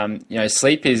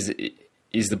sleep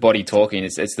is the body talking.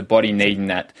 It's the body needing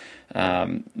that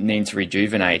needing to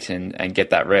rejuvenate and get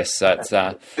that rest. So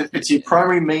it's your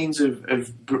primary means of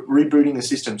rebooting the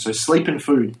system. So sleep and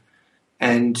food,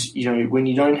 and when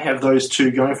you don't have those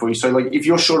two going for you. So like if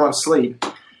you're short on sleep,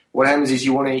 what happens is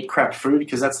you want to eat crap food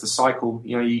because that's the cycle.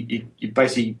 You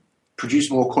basically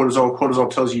produce more cortisol. Cortisol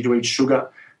tells you to eat sugar,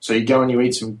 so you go and you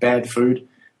eat some bad food.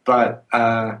 But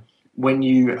when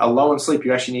you are low on sleep,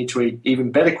 you actually need to eat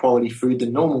even better quality food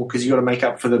than normal because you've got to make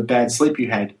up for the bad sleep you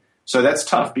had. So that's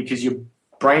tough because your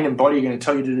brain and body are going to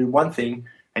tell you to do one thing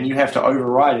and you have to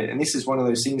override it. And this is one of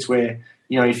those things where,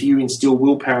 if you instill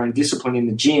willpower and discipline in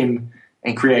the gym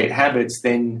and create habits,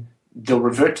 then they'll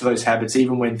revert to those habits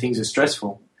even when things are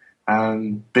stressful.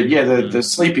 But yeah, the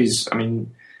sleep is, I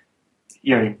mean,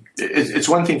 it's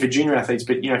one thing for junior athletes,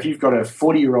 but if you've got a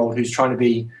 40-year-old who's trying to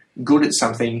be good at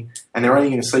something and they're only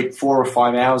going to sleep 4 or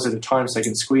 5 hours at a time so they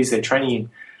can squeeze their training in,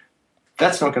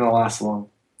 that's not going to last long.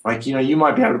 Like, you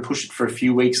might be able to push it for a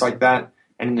few weeks like that,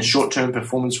 and in the short term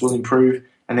performance will improve,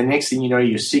 and the next thing you know,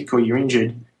 you're sick or you're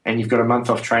injured and you've got a month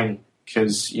off training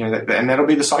because, and that'll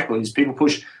be the cycle is people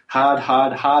push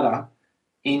harder,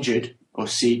 injured or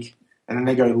sick, and then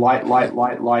they go light,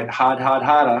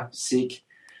 harder, sick,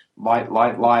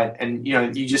 light, and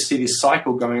you just see this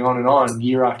cycle going on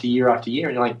year after year after year,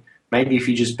 and you're like, maybe if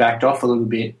you just backed off a little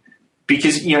bit,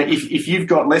 because if you've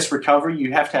got less recovery,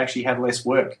 you have to actually have less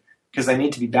work because they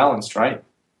need to be balanced, right?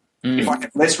 If I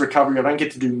have less recovery, I don't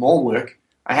get to do more work.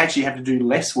 I actually have to do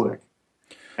less work.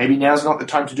 Maybe now's not the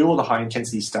time to do all the high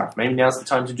intensity stuff. Maybe now's the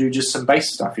time to do just some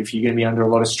base stuff if you're going to be under a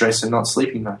lot of stress and not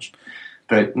sleeping much.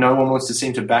 But no one wants to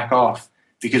seem to back off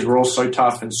because we're all so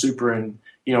tough and super, and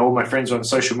all my friends on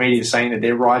social media saying that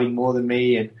they're riding more than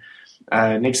me,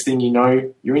 and next thing you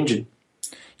know, you're injured.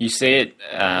 You see it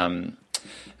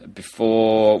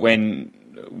before when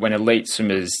elite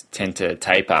swimmers tend to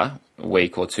taper a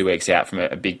week or 2 weeks out from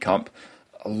a big comp.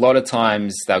 A lot of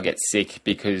times they'll get sick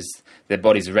because their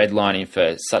body's redlining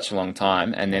for such a long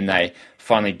time, and then they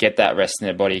finally get that rest in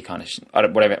their body, kind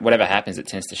of whatever happens, it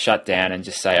tends to shut down and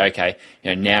just say, okay,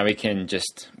 now we can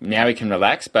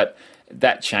relax. But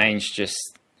that change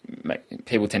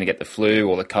people tend to get the flu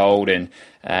or the cold, and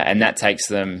that takes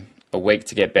them a week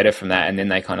to get better from that, and then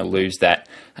they kind of lose that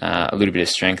a little bit of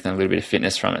strength and a little bit of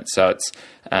fitness from it. So it's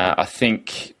I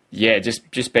think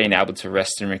just being able to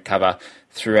rest and recover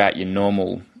throughout your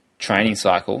normal training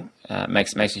cycle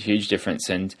makes a huge difference.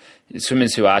 And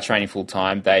swimmers who are training full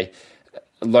time, a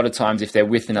lot of times if they're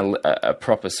within a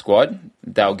proper squad,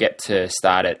 they'll get to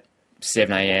start at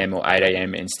 7 a.m. or 8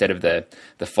 a.m. instead of the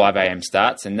 5 a.m.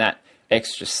 starts, and that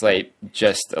extra sleep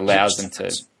just allows them to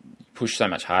push so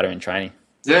much harder in training.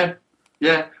 Yeah.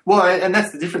 Well, and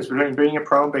that's the difference between being a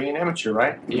pro and being an amateur,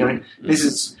 right? This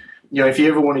is, if you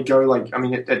ever want to go, at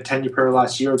Tanyapura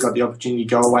last year, I got the opportunity to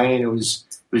go away, and it was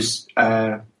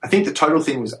I think the total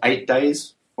thing was 8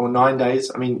 days or 9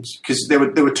 days. I mean, because there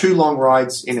were 2 long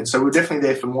rides in it, so we were definitely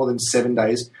there for more than 7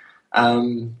 days.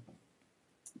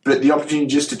 But the opportunity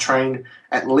just to train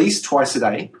at least twice a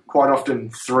day, quite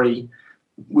often 3,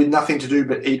 with nothing to do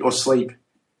but eat or sleep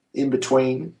in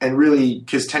between. And really,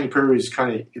 because Tanyapura is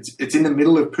it's in the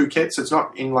middle of Phuket, so it's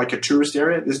not in like a tourist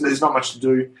area. There's not much to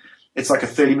do. It's like a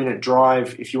 30-minute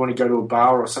drive if you want to go to a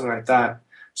bar or something like that.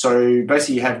 So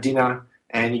basically you have dinner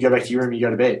and you go back to your room, you go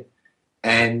to bed.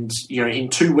 And, in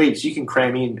 2 weeks you can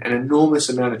cram in an enormous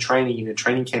amount of training in a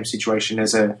training camp situation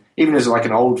even as like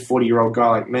an old 40-year-old guy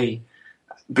like me.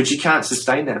 But you can't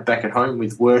sustain that back at home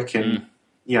with work and,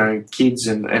 kids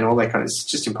and all that kind of, it's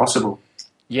just impossible.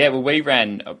 Yeah, well,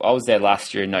 I was there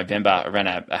last year in November. I ran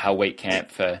a Hell Week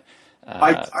camp for...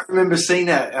 I remember seeing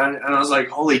that, and I was like,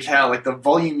 holy cow, like the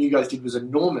volume you guys did was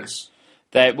enormous.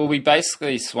 We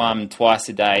basically swam twice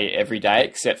a day, every day,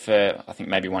 except for, I think,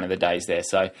 maybe one of the days there.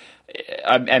 So,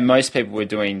 and most people were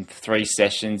doing 3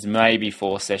 sessions, maybe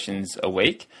 4 sessions a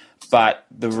week. But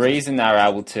the reason they were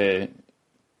able to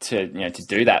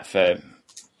do that for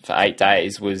 8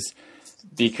 days was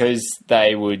because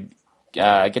they would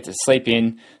get to sleep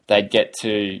in, they'd get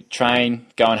to train,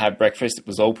 go and have breakfast. It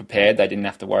was all prepared. They didn't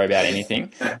have to worry about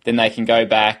anything. Then they can go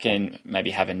back and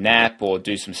maybe have a nap or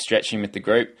do some stretching with the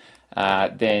group.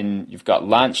 Then you've got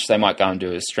lunch. They might go and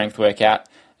do a strength workout,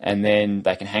 and then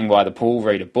they can hang by the pool,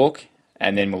 read a book,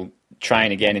 and then we'll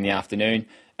train again in the afternoon,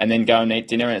 and then go and eat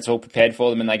dinner, and it's all prepared for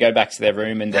them, and they go back to their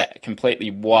room and they're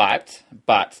completely wiped,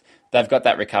 but they've got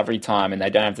that recovery time and they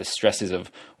don't have the stresses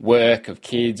of work, of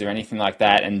kids or anything like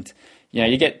that. And,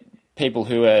 you get people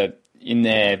who are in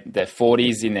their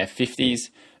 40s, in their 50s,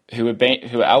 who are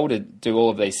able to do all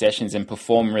of these sessions and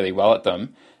perform really well at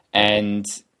them, and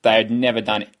they had never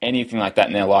done anything like that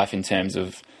in their life in terms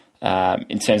of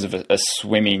a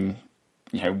swimming,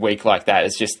 week like that.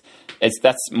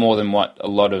 That's more than what a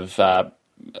lot of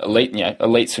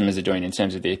elite swimmers are doing in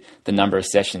terms of the number of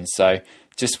sessions. So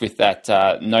just with that,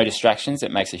 no distractions,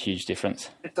 it makes a huge difference.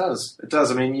 It does.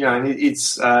 I mean,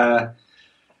 it's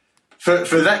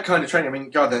for that kind of training. I mean,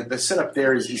 God, the setup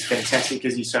there is fantastic,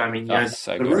 as you say. I mean,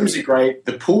 the rooms are great.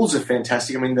 The pools are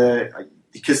fantastic. I mean,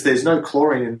 because there's no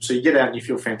chlorine in them, so you get out and you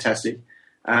feel fantastic.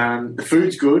 The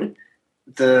food's good.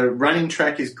 The running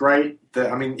track is great.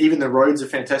 Even the roads are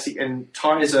fantastic. And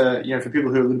tyres are, for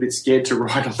people who are a little bit scared to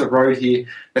ride on the road here,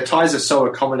 the tyres are so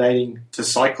accommodating to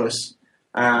cyclists.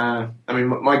 My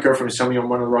girlfriend was telling me on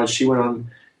one of the rides she went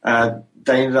on,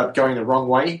 they ended up going the wrong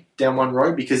way down one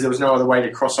road because there was no other way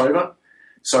to cross over.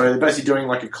 So they're basically doing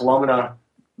like a kilometre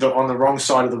on the wrong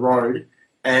side of the road.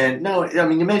 And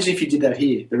imagine if you did that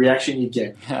here, the reaction you'd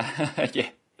get.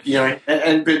 Yeah.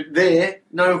 But there,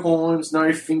 no horns,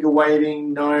 no finger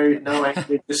waving, no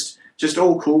anger, just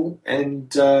all cool.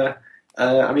 And,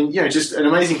 just an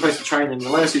amazing place to train and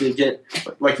allows you to get,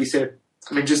 like you said,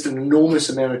 just an enormous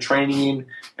amount of training in,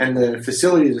 and the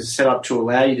facilities are set up to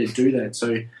allow you to do that.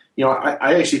 So,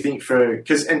 I actually think and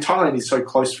Thailand is so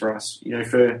close for us,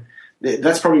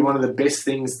 that's probably one of the best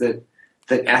things that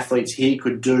athletes here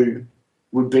could do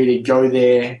would be to go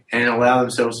there and allow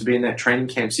themselves to be in that training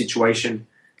camp situation.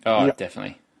 Oh,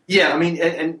 definitely. Yeah,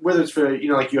 and whether it's for,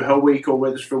 like your Hell Week or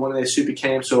whether it's for one of their super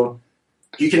camps, or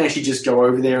you can actually just go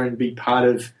over there and be part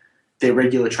of their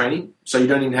regular training. So you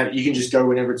don't even you can just go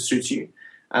whenever it suits you.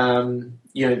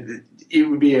 It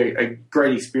would be a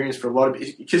great experience for a lot of,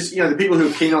 because, the people who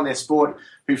are keen on their sport,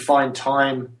 who find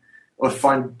time or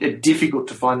find it difficult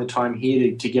to find the time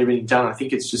here to get everything done, I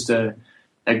think it's just a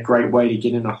great way to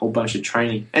get in a whole bunch of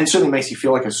training, and certainly makes you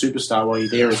feel like a superstar while you're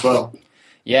there as well.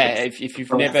 Yeah, if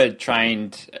you've never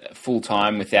trained full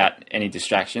time without any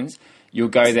distractions, you'll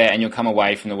go there and you'll come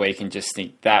away from the week and just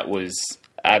think that was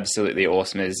absolutely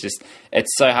awesome. It's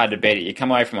so hard to beat it. You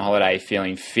come away from a holiday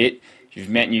feeling fit. You've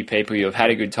met new people. You've had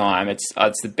a good time. It's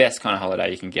the best kind of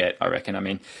holiday you can get, I recken. I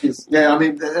mean, yeah, I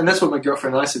mean, and that's what my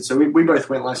girlfriend and I said. So we both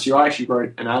went last year. I actually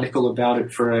wrote an article about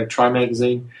it for a Try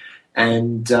magazine,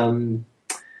 and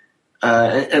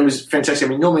it was fantastic. I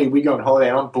mean, normally we go on holiday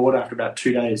and I'm bored after about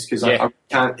 2 days because I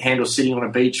can't handle sitting on a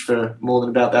beach for more than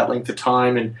about that length of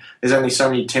time. And there's only so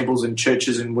many temples and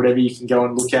churches and whatever you can go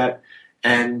and look at.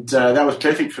 And that was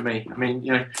perfect for me. I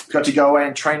mean, got to go away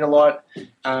and train a lot.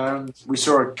 We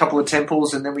saw a couple of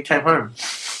temples and then we came home.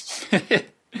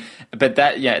 But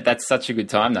that's such a good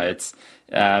time though. It's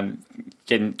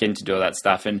getting to do all that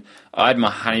stuff. And I had my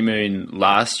honeymoon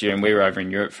last year and we were over in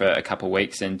Europe for a couple of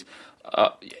weeks, and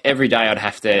every day I'd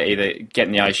have to either get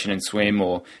in the ocean and swim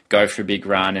or go for a big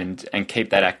run and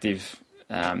keep that active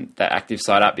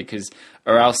side up,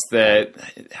 or else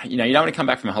you don't want to come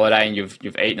back from a holiday and you've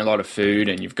eaten a lot of food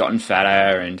and you've gotten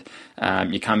fatter, and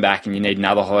you come back and you need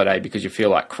another holiday because you feel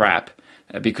like crap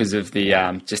because of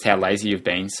the just how lazy you've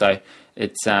been. So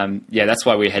it's that's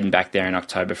why we're heading back there in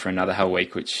October for another whole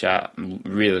week, which I'm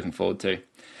really looking forward to.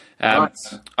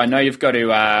 Nice. I know you've got to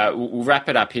we'll wrap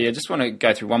it up here. I just want to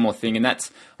go through one more thing, and that's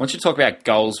I want you to talk about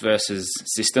goals versus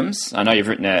systems. I know you've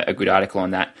written a good article on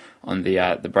that on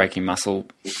the Breaking Muscle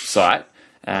site,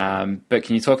 but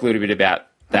can you talk a little bit about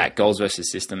that, goals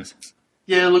versus systems?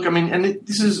 Yeah, look, I mean, and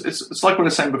it's like what I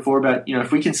was saying before about,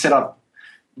 if we can set up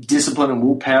discipline and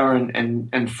willpower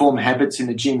and form habits in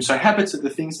the gym. So habits are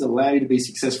the things that allow you to be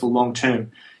successful long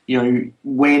term.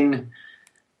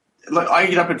 I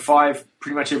get up at 5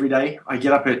 pretty much every day. I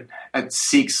get up at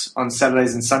 6 on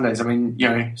Saturdays and Sundays. I mean,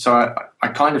 so I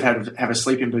kind of have a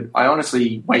sleep in, but I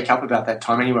honestly wake up about that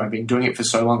time anyway. I've been doing it for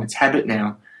so long. It's habit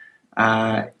now.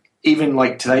 Even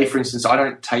like today, for instance, I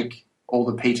don't take all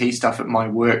the PT stuff at my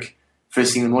work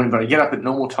first thing in the morning, but I get up at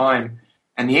normal time,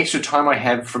 and the extra time I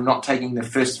have from not taking the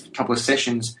first couple of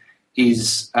sessions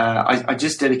is I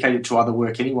just dedicate it to other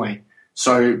work anyway.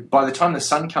 So by the time the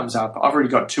sun comes up, I've already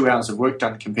got 2 hours of work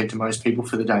done compared to most people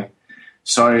for the day.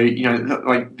 So,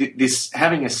 this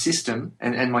having a system,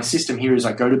 and my system here is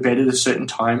I go to bed at a certain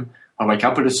time, I wake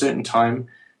up at a certain time,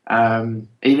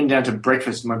 even down to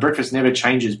breakfast. My breakfast never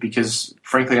changes because,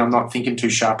 frankly, I'm not thinking too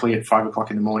sharply at 5 o'clock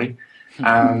in the morning.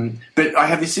 But I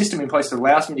have this system in place that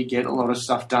allows me to get a lot of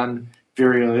stuff done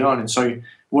very early on. And so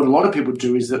what a lot of people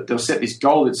do is that they'll set this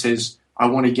goal that says, I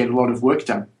want to get a lot of work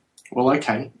done. Well,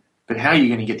 okay. But how are you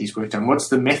going to get this work done? What's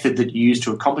the method that you use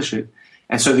to accomplish it?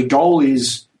 And so the goal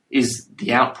is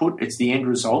the output, it's the end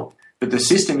result, but the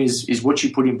system is what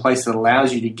you put in place that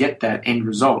allows you to get that end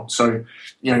result. So,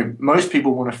 most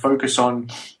people want to focus on,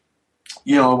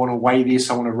 I want to weigh this,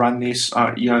 I want to run this,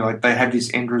 they have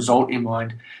this end result in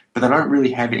mind, but they don't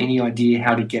really have any idea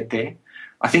how to get there.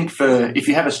 I think if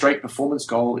you have a straight performance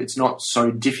goal, it's not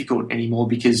so difficult anymore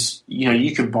because,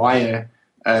 you can buy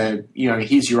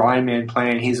here's your Ironman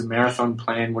plan, here's a marathon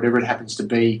plan, whatever it happens to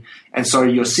be. And so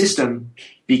your system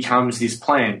becomes this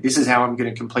plan. This is how I'm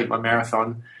going to complete my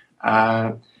marathon.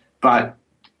 But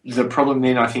the problem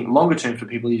then, I think, longer term for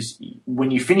people is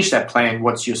when you finish that plan,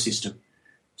 what's your system?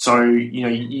 So,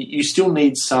 you still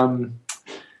need some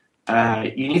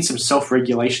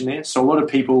self-regulation there. So a lot of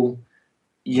people,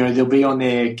 they'll be on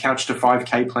their Couch to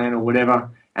 5K plan or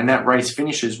whatever, and that race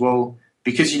finishes. Well,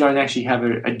 because you don't actually have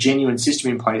a genuine system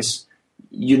in place,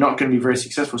 you're not going to be very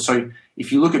successful. So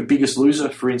if you look at Biggest Loser,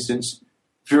 for instance,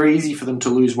 very easy for them to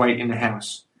lose weight in the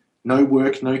house. No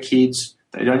work, no kids.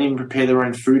 They don't even prepare their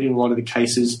own food in a lot of the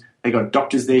cases. They got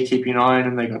doctors there keeping an eye on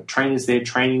them. They got trainers there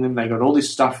training them. They got all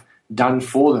this stuff done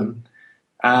for them.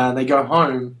 They go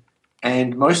home,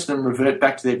 and most of them revert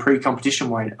back to their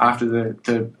pre-competition weight after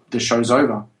the show's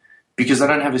over because they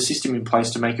don't have a system in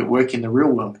place to make it work in the real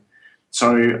world.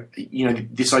 So,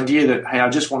 this idea that, hey, I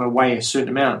just want to weigh a certain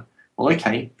amount. Well,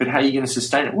 okay, but how are you going to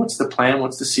sustain it? What's the plan?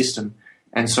 What's the system?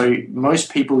 And so most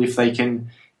people, if they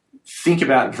can think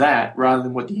about that rather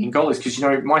than what the end goal is, because,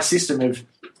 my system of,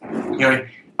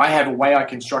 I have a way I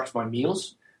construct my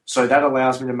meals. So that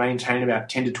allows me to maintain about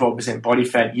 10 to 12% body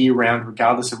fat year round,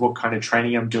 regardless of what kind of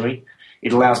training I'm doing.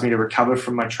 It allows me to recover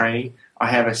from my training. I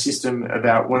have a system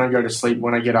about when I go to sleep,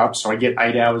 when I get up. So I get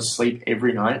 8 hours sleep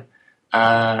every night.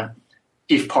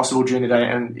 If possible during the day,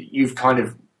 and you've kind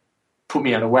of put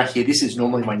me out of whack here. This is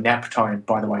normally my nap time,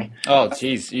 by the way. Oh,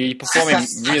 geez, you're performing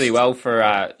really well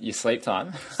for your sleep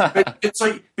time. but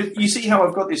you see how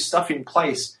I've got this stuff in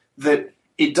place that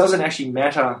it doesn't actually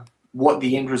matter what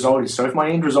the end result is. So if my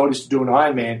end result is to do an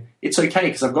Ironman, it's okay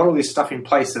because I've got all this stuff in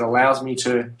place that allows me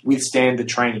to withstand the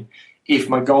training. If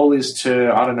my goal is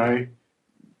to, I don't know,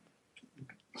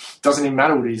 doesn't even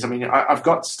matter what it is. I mean, I've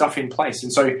got stuff in place,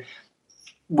 and so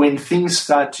when things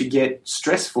start to get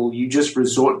stressful, you just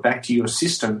resort back to your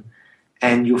system,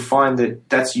 and you'll find that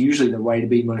that's usually the way to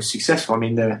be most successful. I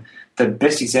mean, the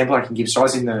best example I can give, so I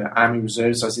was in the Army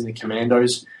Reserves, I was in the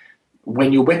Commandos.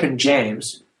 When your weapon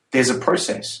jams, there's a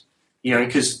process,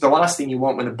 because the last thing you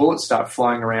want when the bullets start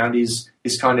flying around is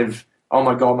kind of, oh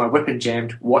my God, my weapon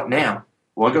jammed, what now?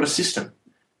 Well, I got a system.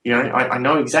 I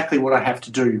know exactly what I have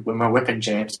to do when my weapon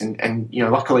jams, and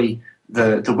luckily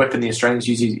the weapon the Australians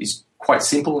use is quite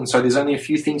simple, and so there's only a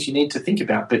few things you need to think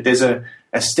about, but there's a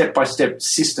step-by-step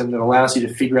system that allows you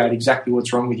to figure out exactly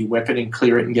what's wrong with your weapon and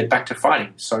clear it and get back to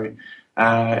fighting. So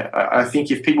I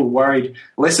think if people worried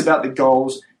less about the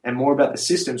goals and more about the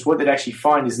systems, what they'd actually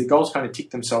find is the goals kind of tick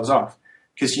themselves off.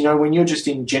 Because, when you're just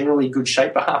in generally good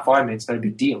shape, a half Ironman's no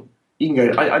big deal. You can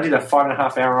go, I did a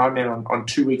 5.5-hour Ironman on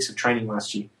 2 weeks of training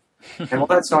last year. And while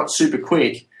that's not super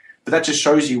quick, but that just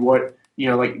shows you what,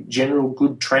 general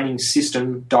good training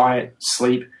system, diet,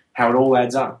 sleep, how it all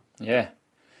adds up. Yeah.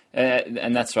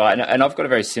 And that's right. And I've got a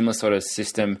very similar sort of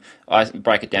system. I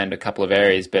break it down to a couple of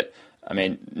areas, but I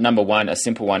mean, number one, a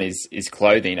simple one is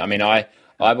clothing. I mean, I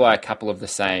buy a couple of the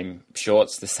same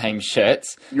shorts, the same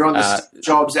shirts. You're on the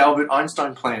Jobs Albert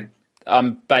Einstein plan.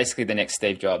 I'm basically the next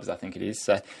Steve Jobs, I think it is.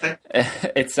 So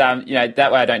it's,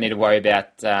 that way I don't need to worry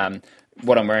about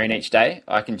what I'm wearing each day.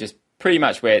 I can just pretty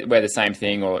much wear the same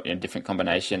thing or in a different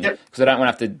combination, because I don't want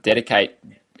to have to dedicate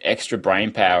extra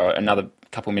brain power or another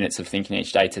couple minutes of thinking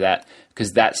each day to that,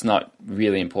 because that's not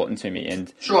really important to me.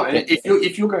 And sure. And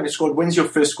if you're going to squad, when's your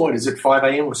first squad? Is it 5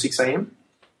 a.m. or 6 a.m.?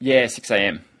 Yeah, 6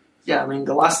 a.m. Yeah, I mean,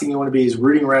 the last thing you want to be is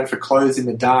rooting around for clothes in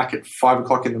the dark at 5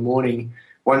 o'clock in the morning,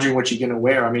 wondering what you're going to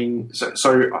wear. I mean,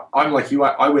 so I'm like you.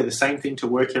 I wear the same thing to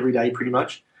work every day pretty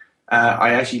much.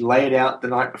 I actually lay it out the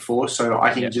night before so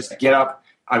I can just get up,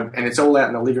 and it's all out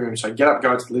in the living room. So I get up,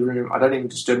 go to the living room. I don't even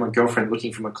disturb my girlfriend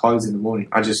looking for my clothes in the morning.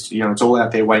 I just, it's all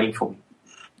out there waiting for me.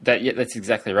 That's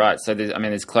exactly right. So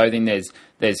there's clothing,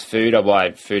 there's food. I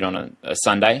buy food on a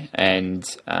Sunday, and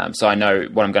so I know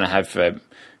what I'm going to have for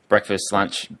breakfast,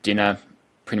 lunch, dinner,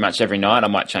 pretty much every night. I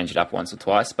might change it up once or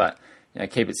twice, but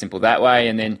keep it simple that way.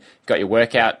 And then got your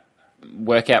workout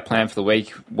plan for the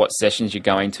week, what sessions you're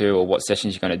going to, or what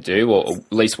sessions you're going to do, or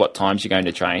at least what times you're going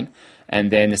to train.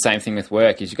 And then the same thing with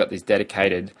work is you've got these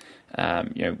dedicated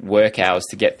work hours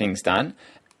to get things done,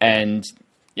 and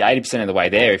 80% of the way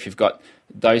there, if you've got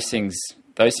those things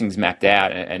mapped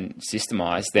out and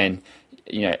systemized, then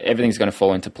everything's going to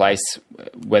fall into place,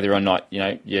 whether or not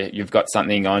you've got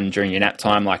something on during your nap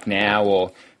time like now,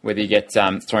 or whether you get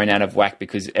thrown out of whack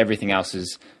because everything else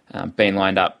has been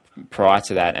lined up prior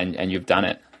to that, and you've done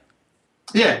it.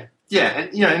 Yeah,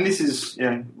 and this is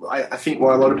I think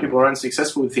why a lot of people are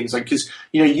unsuccessful with things, like, because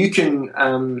you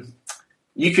can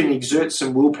exert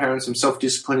some willpower and some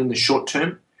self-discipline in the short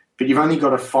term, but you've only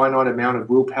got a finite amount of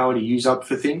willpower to use up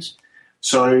for things.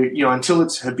 So, until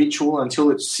it's habitual, until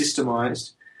it's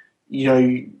systemized,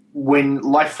 when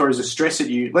life throws a stress at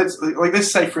you,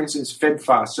 let's say, for instance, Feb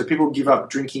fast. So people give up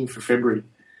drinking for February.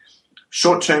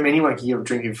 Short term, anyone can give up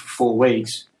drinking for 4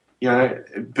 weeks,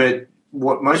 but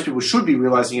what most people should be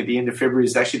realizing at the end of February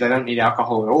is actually they don't need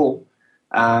alcohol at all.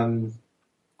 But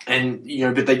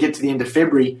they get to the end of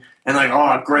February and they're like,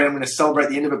 oh, great, I'm going to celebrate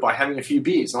the end of it by having a few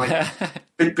beers. Like,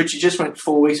 but you just went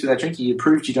 4 weeks without drinking. You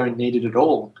proved you don't need it at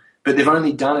all. But they've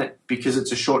only done it because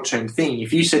it's a short-term thing.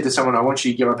 If you said to someone, I want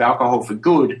you to give up alcohol for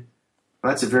good,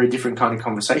 well, that's a very different kind of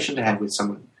conversation to have with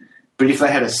someone. But if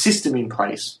they had a system in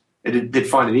place, they'd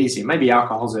find it easier. Maybe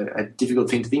alcohol's a difficult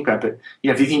thing to think about, but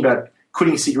if you think about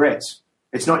quitting cigarettes,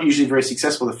 it's not usually very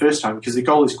successful the first time because the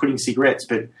goal is quitting cigarettes.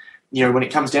 But when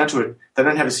it comes down to it, they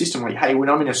don't have a system like, hey, when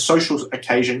I'm in a social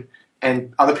occasion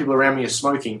and other people around me are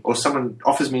smoking, or someone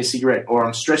offers me a cigarette, or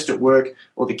I'm stressed at work,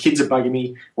 or the kids are bugging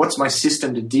me, what's my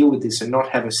system to deal with this and not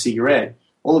have a cigarette?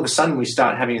 All of a sudden we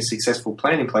start having a successful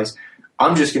plan in place.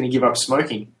 I'm just going to give up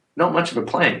smoking. Not much of a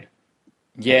plan.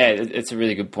 Yeah, it's a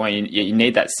really good point. You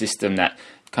need that system, that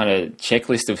kind of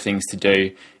checklist of things to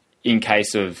do in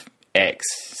case of X.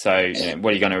 So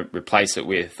what are you going to replace it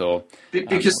with? Or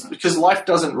because life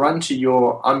doesn't run to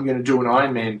your I'm going to do an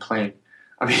Ironman plan.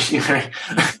 I mean,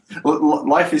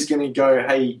 life is going to go,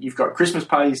 hey, you've got Christmas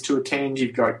parties to attend,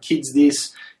 you've got kids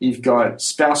this, you've got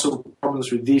spousal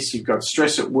problems with this, you've got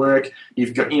stress at work,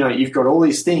 you've got all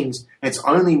these things. It's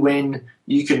only when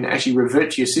you can actually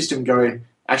revert to your system and go,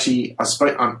 actually,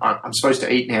 I'm supposed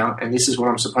to eat now, and this is what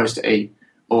I'm supposed to eat.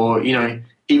 Or,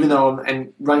 even though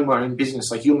I'm running my own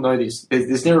business, like, you'll know this,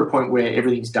 there's never a point where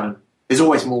everything's done. There's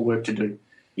always more work to do,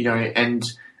 and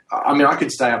I mean, I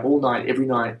could stay up all night, every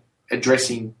night,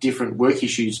 addressing different work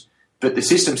issues, but the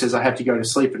system says I have to go to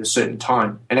sleep at a certain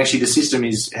time. And actually the system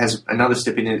has another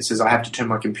step in it. It says I have to turn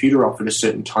my computer off at a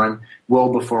certain time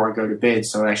well before I go to bed.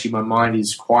 So actually my mind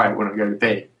is quiet when I go to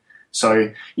bed.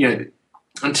 So,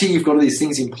 until you've got all these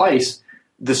things in place,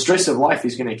 the stress of life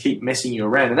is going to keep messing you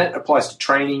around. And that applies to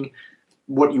training,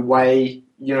 what you weigh,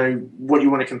 what you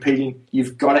want to compete in.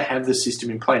 You've got to have the system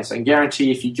in place. I can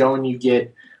guarantee if you go and you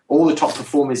get all the top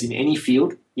performers in any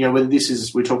field, whether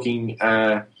we're talking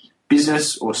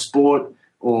business or sport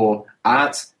or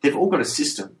arts, they've all got a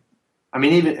system. I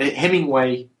mean, even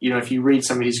Hemingway, if you read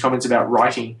some of his comments about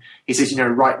writing, he says,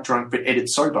 write drunk but edit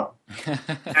sober.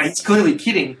 Now, he's clearly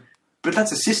kidding, but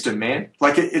that's a system, man.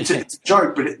 Like, it's a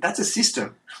joke, but that's a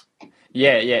system.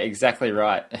 Yeah, exactly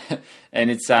right.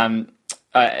 And it's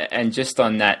and just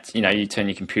on that, you turn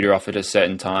your computer off at a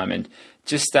certain time, and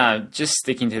just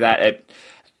sticking to that.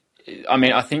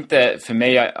 I think that for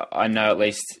me, I know at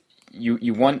least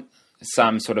you want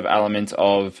some sort of element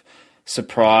of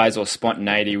surprise or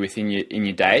spontaneity within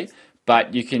your day,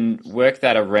 but you can work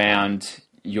that around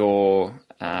you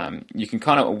can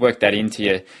kind of work that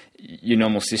into your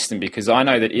normal system, because I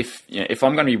know that if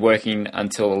I'm going to be working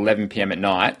until 11 p.m. at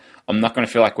night, I'm not going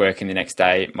to feel like working the next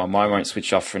day. My mind won't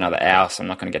switch off for another hour, so I'm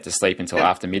not going to get to sleep until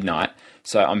after midnight.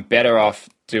 So I'm better off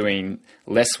doing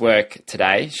less work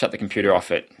today, shut the computer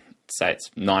off at, say,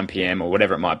 it's 9 p.m. or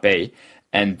whatever it might be,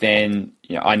 and then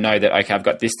I know that, okay, I've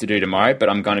got this to do tomorrow, but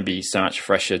I'm going to be so much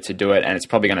fresher to do it, and it's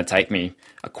probably going to take me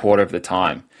a quarter of the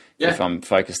time if I'm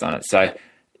focused on it. So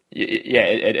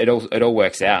it all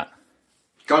works out.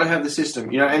 Got to have the system,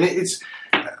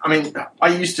 and I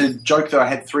used to joke that I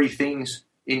had three things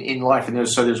in life, and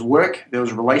there's work, there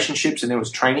was relationships, and there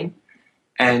was training.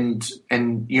 And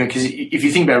because if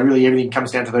you think about it, really everything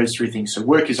comes down to those three things. So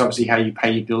work is obviously how you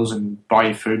pay your bills and buy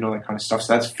your food and all that kind of stuff.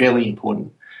 So that's fairly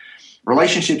important.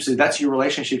 Relationships, that's your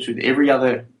relationships with every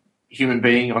other human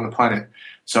being on the planet.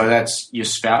 So that's your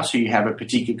spouse, who you have a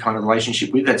particular kind of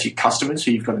relationship with. That's your customers,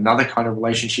 who you've got another kind of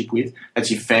relationship with.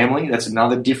 That's your family. That's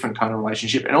another different kind of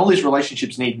relationship. And all these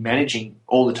relationships need managing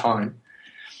all the time.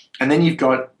 And then you've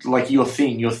got like your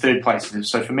thing, your third place.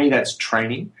 So for me, that's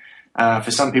training.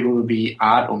 For some people, it would be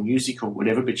art or music or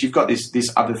whatever. But you've got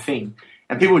this other thing.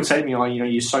 And people would say to me, "Oh,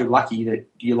 you're so lucky that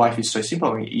your life is so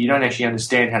simple." I mean, you don't actually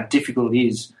understand how difficult it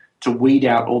is to weed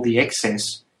out all the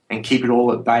excess and keep it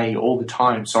all at bay all the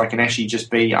time, so I can actually just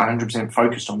be 100%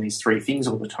 focused on these three things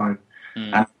all the time.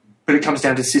 But it comes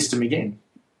down to system again.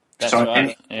 That's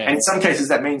right. And in some cases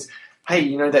that means,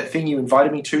 hey, that thing you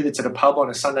invited me to that's at a pub on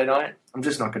a Sunday night, I'm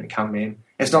just not going to come, man.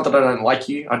 It's not that I don't like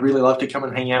you. I'd really love to come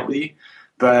and hang out with you.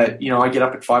 But, I get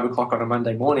up at 5 o'clock on a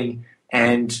Monday morning,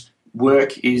 and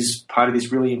work is part of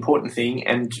this really important thing.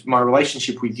 And my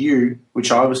relationship with you,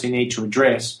 which I obviously need to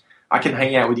address, I can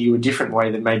hang out with you a different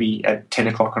way than maybe at 10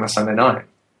 o'clock on a Sunday night.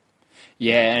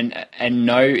 Yeah, and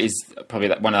no is probably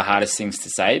one of the hardest things to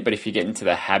say, but if you get into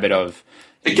the habit of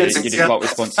your default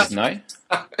response is no.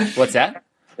 What's that?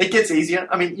 It gets easier.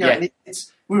 I mean,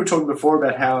 we were talking before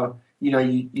about how,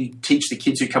 you teach the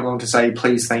kids who come along to say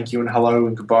please, thank you, and hello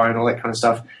and goodbye and all that kind of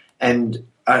stuff. And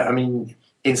I mean,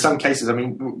 in some cases,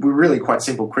 we're really quite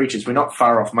simple creatures. We're not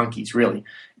far off monkeys, really.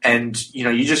 And,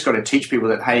 you just got to teach people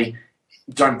that, hey,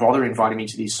 don't bother inviting me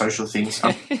to these social things.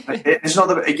 It's not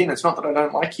that I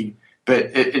don't like you,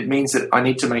 but it means that I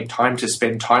need to make time to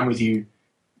spend time with you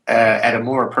at a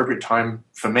more appropriate time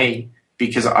for me,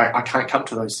 because I can't come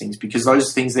to those things, because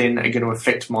those things then are going to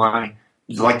affect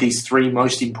these three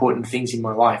most important things in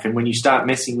my life. And when you start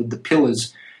messing with the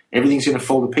pillars, everything's going to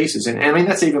fall to pieces. And I mean,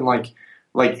 that's even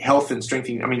like health and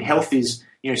strengthening. I mean, health is,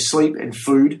 sleep and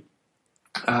food,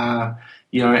 and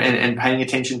paying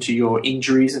attention to your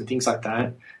injuries and things like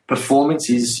that. Performance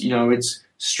is, it's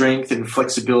strength and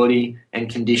flexibility and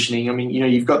conditioning. I mean,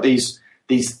 you've got these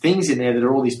things in there that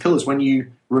are all these pillars. When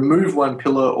you remove one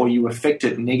pillar or you affect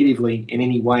it negatively in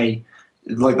any way,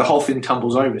 like the whole thing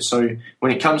tumbles over. So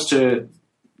when it comes to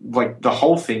like the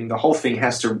whole thing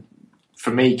has to,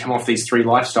 for me, come off these three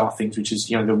lifestyle things, which is,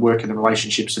 the work and the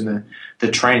relationships and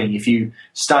the training. If you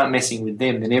start messing with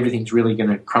them, then everything's really going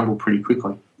to crumble pretty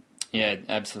quickly. Yeah,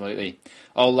 absolutely.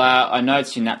 I know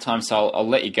it's in that time, so I'll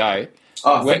let you go.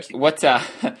 Oh, thank you.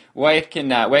 Where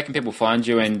can people find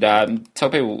you, and tell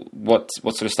people what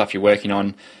sort of stuff you're working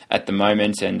on at the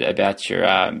moment, and about your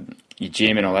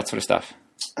gym and all that sort of stuff?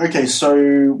 Okay, so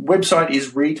website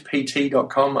is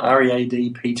readpt.com,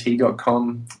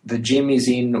 readpt.com. The gym is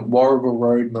in Warrigal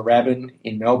Road, Moorabbin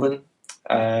in Melbourne.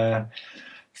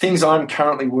 Things I'm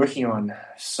currently working on.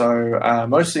 So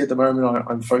mostly at the moment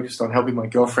I'm focused on helping my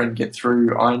girlfriend get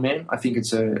through Ironman. I think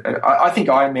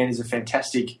Ironman is a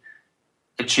fantastic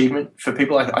achievement for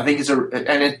people. I think it's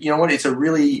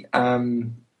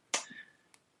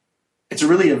it's a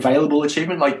really available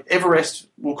achievement. Like Everest,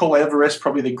 we'll call Everest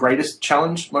probably the greatest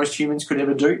challenge most humans could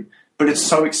ever do, but it's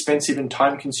so expensive and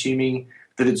time consuming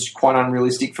that it's quite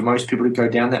unrealistic for most people to go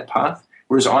down that path.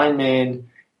 Whereas Ironman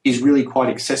is really quite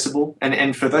accessible.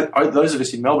 And for those of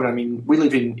us in Melbourne, I mean, we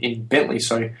live in Bentley,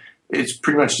 so it's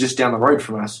pretty much just down the road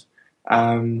from us.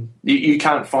 You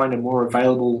can't find a more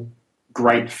available,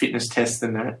 great fitness test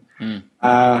than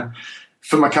that.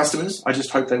 For my customers, I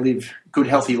just hope they live good,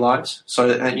 healthy lives. So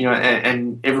that,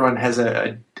 and everyone has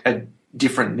a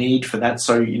different need for that.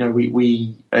 So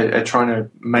we are trying to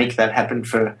make that happen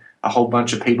for a whole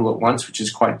bunch of people at once, which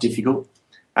is quite difficult.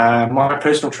 My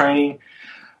personal training,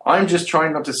 I'm just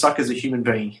trying not to suck as a human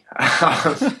being.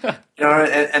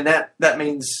 And that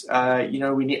means I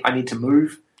need to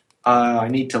move. I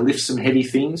need to lift some heavy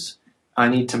things. I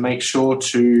need to make sure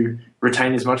to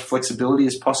retain as much flexibility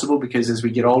as possible, because as we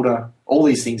get older, all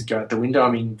these things go out the window. I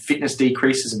mean, fitness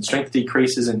decreases and strength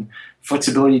decreases and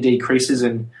flexibility decreases,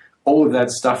 and all of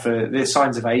that stuff they're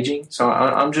signs of aging. So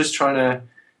I'm just trying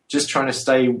to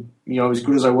stay, as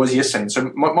good as I was yesterday. And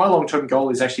so my long-term goal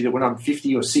is actually that when I'm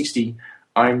 50 or 60,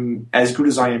 I'm as good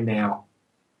as I am now.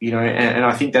 And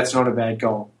I think that's not a bad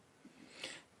goal.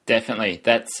 Definitely,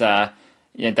 that's that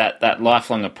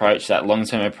lifelong approach, that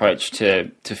long-term approach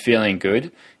to feeling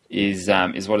good is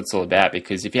what it's all about.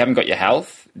 Because if you haven't got your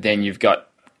health, then you've got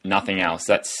nothing else.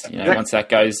 That's once that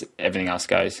goes, everything else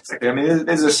goes. Exactly. I mean,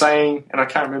 there's a saying, and I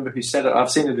can't remember who said it.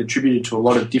 I've seen it attributed to a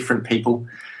lot of different people.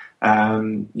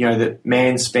 That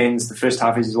man spends the first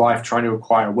half of his life trying to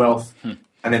acquire wealth,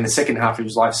 and then the second half of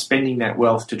his life spending that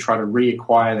wealth to try to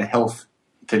reacquire the health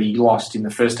that he lost in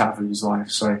the first half of his life.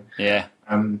 So yeah.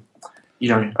 I'm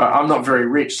not very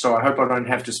rich, so I hope I don't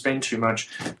have to spend too much.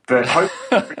 But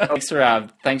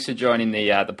thanks for joining the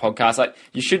podcast. Like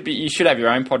you should have your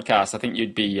own podcast. I think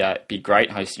you'd be great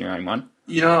hosting your own one.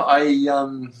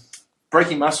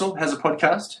 Breaking Muscle has a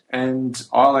podcast, and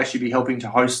I'll actually be helping to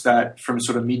host that from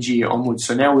sort of mid-year onwards.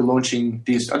 So now we're launching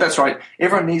this. Oh, that's right.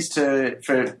 Everyone needs to,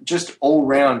 for just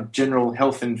all-round general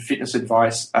health and fitness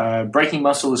advice, Breaking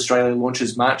Muscle Australia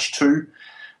launches March 2.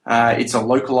 It's a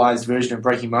localized version of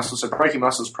Breaking Muscle. So Breaking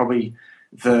Muscle is probably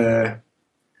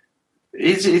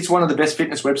it's one of the best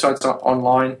fitness websites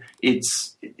online.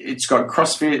 It's got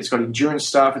CrossFit, it's got endurance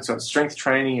stuff, it's got strength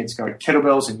training, it's got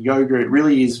kettlebells and yoga. It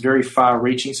really is very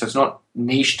far-reaching, so it's not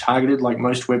niche targeted like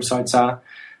most websites are.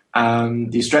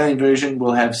 The Australian version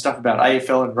will have stuff about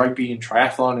AFL and rugby and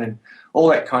triathlon and all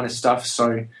that kind of stuff.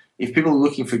 So if people are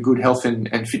looking for good health and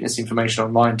fitness information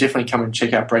online, definitely come and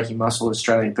check out Breaking Muscle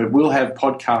Australia. But we'll have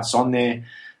podcasts on there.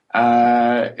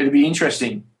 It'll be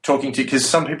interesting talking to, because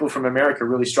some people from America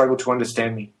really struggle to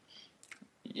understand me.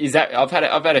 I've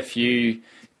had a few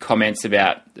comments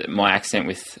about my accent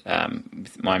with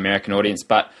my American audience,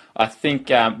 but I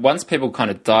think once people kind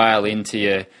of dial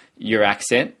into your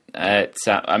accent, I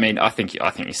think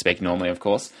you speak normally, of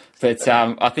course, but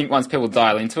I think once people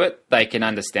dial into it, they can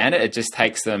understand it. It just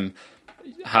takes them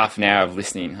half an hour of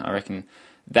listening. I reckon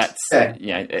that's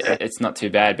it's not too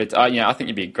bad. But I think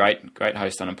you'd be a great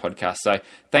host on a podcast. So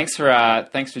thanks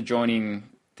for joining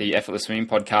the Effortless Swimming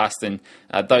podcast, and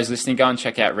those listening, go and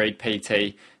check out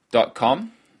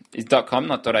readpt.com. Is .com,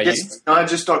 not .au? Yes, no,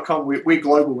 just .com. We're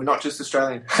global. We're not just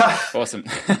Australian. Awesome.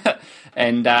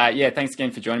 And thanks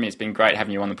again for joining me. It's been great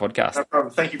having you on the podcast. No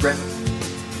problem. Thank you, Brendan.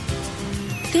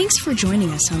 Thanks for joining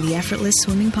us on the Effortless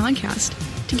Swimming podcast.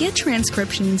 To get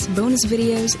transcriptions, bonus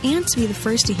videos, and to be the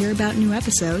first to hear about new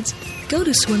episodes, go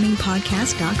to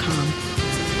swimmingpodcast.com.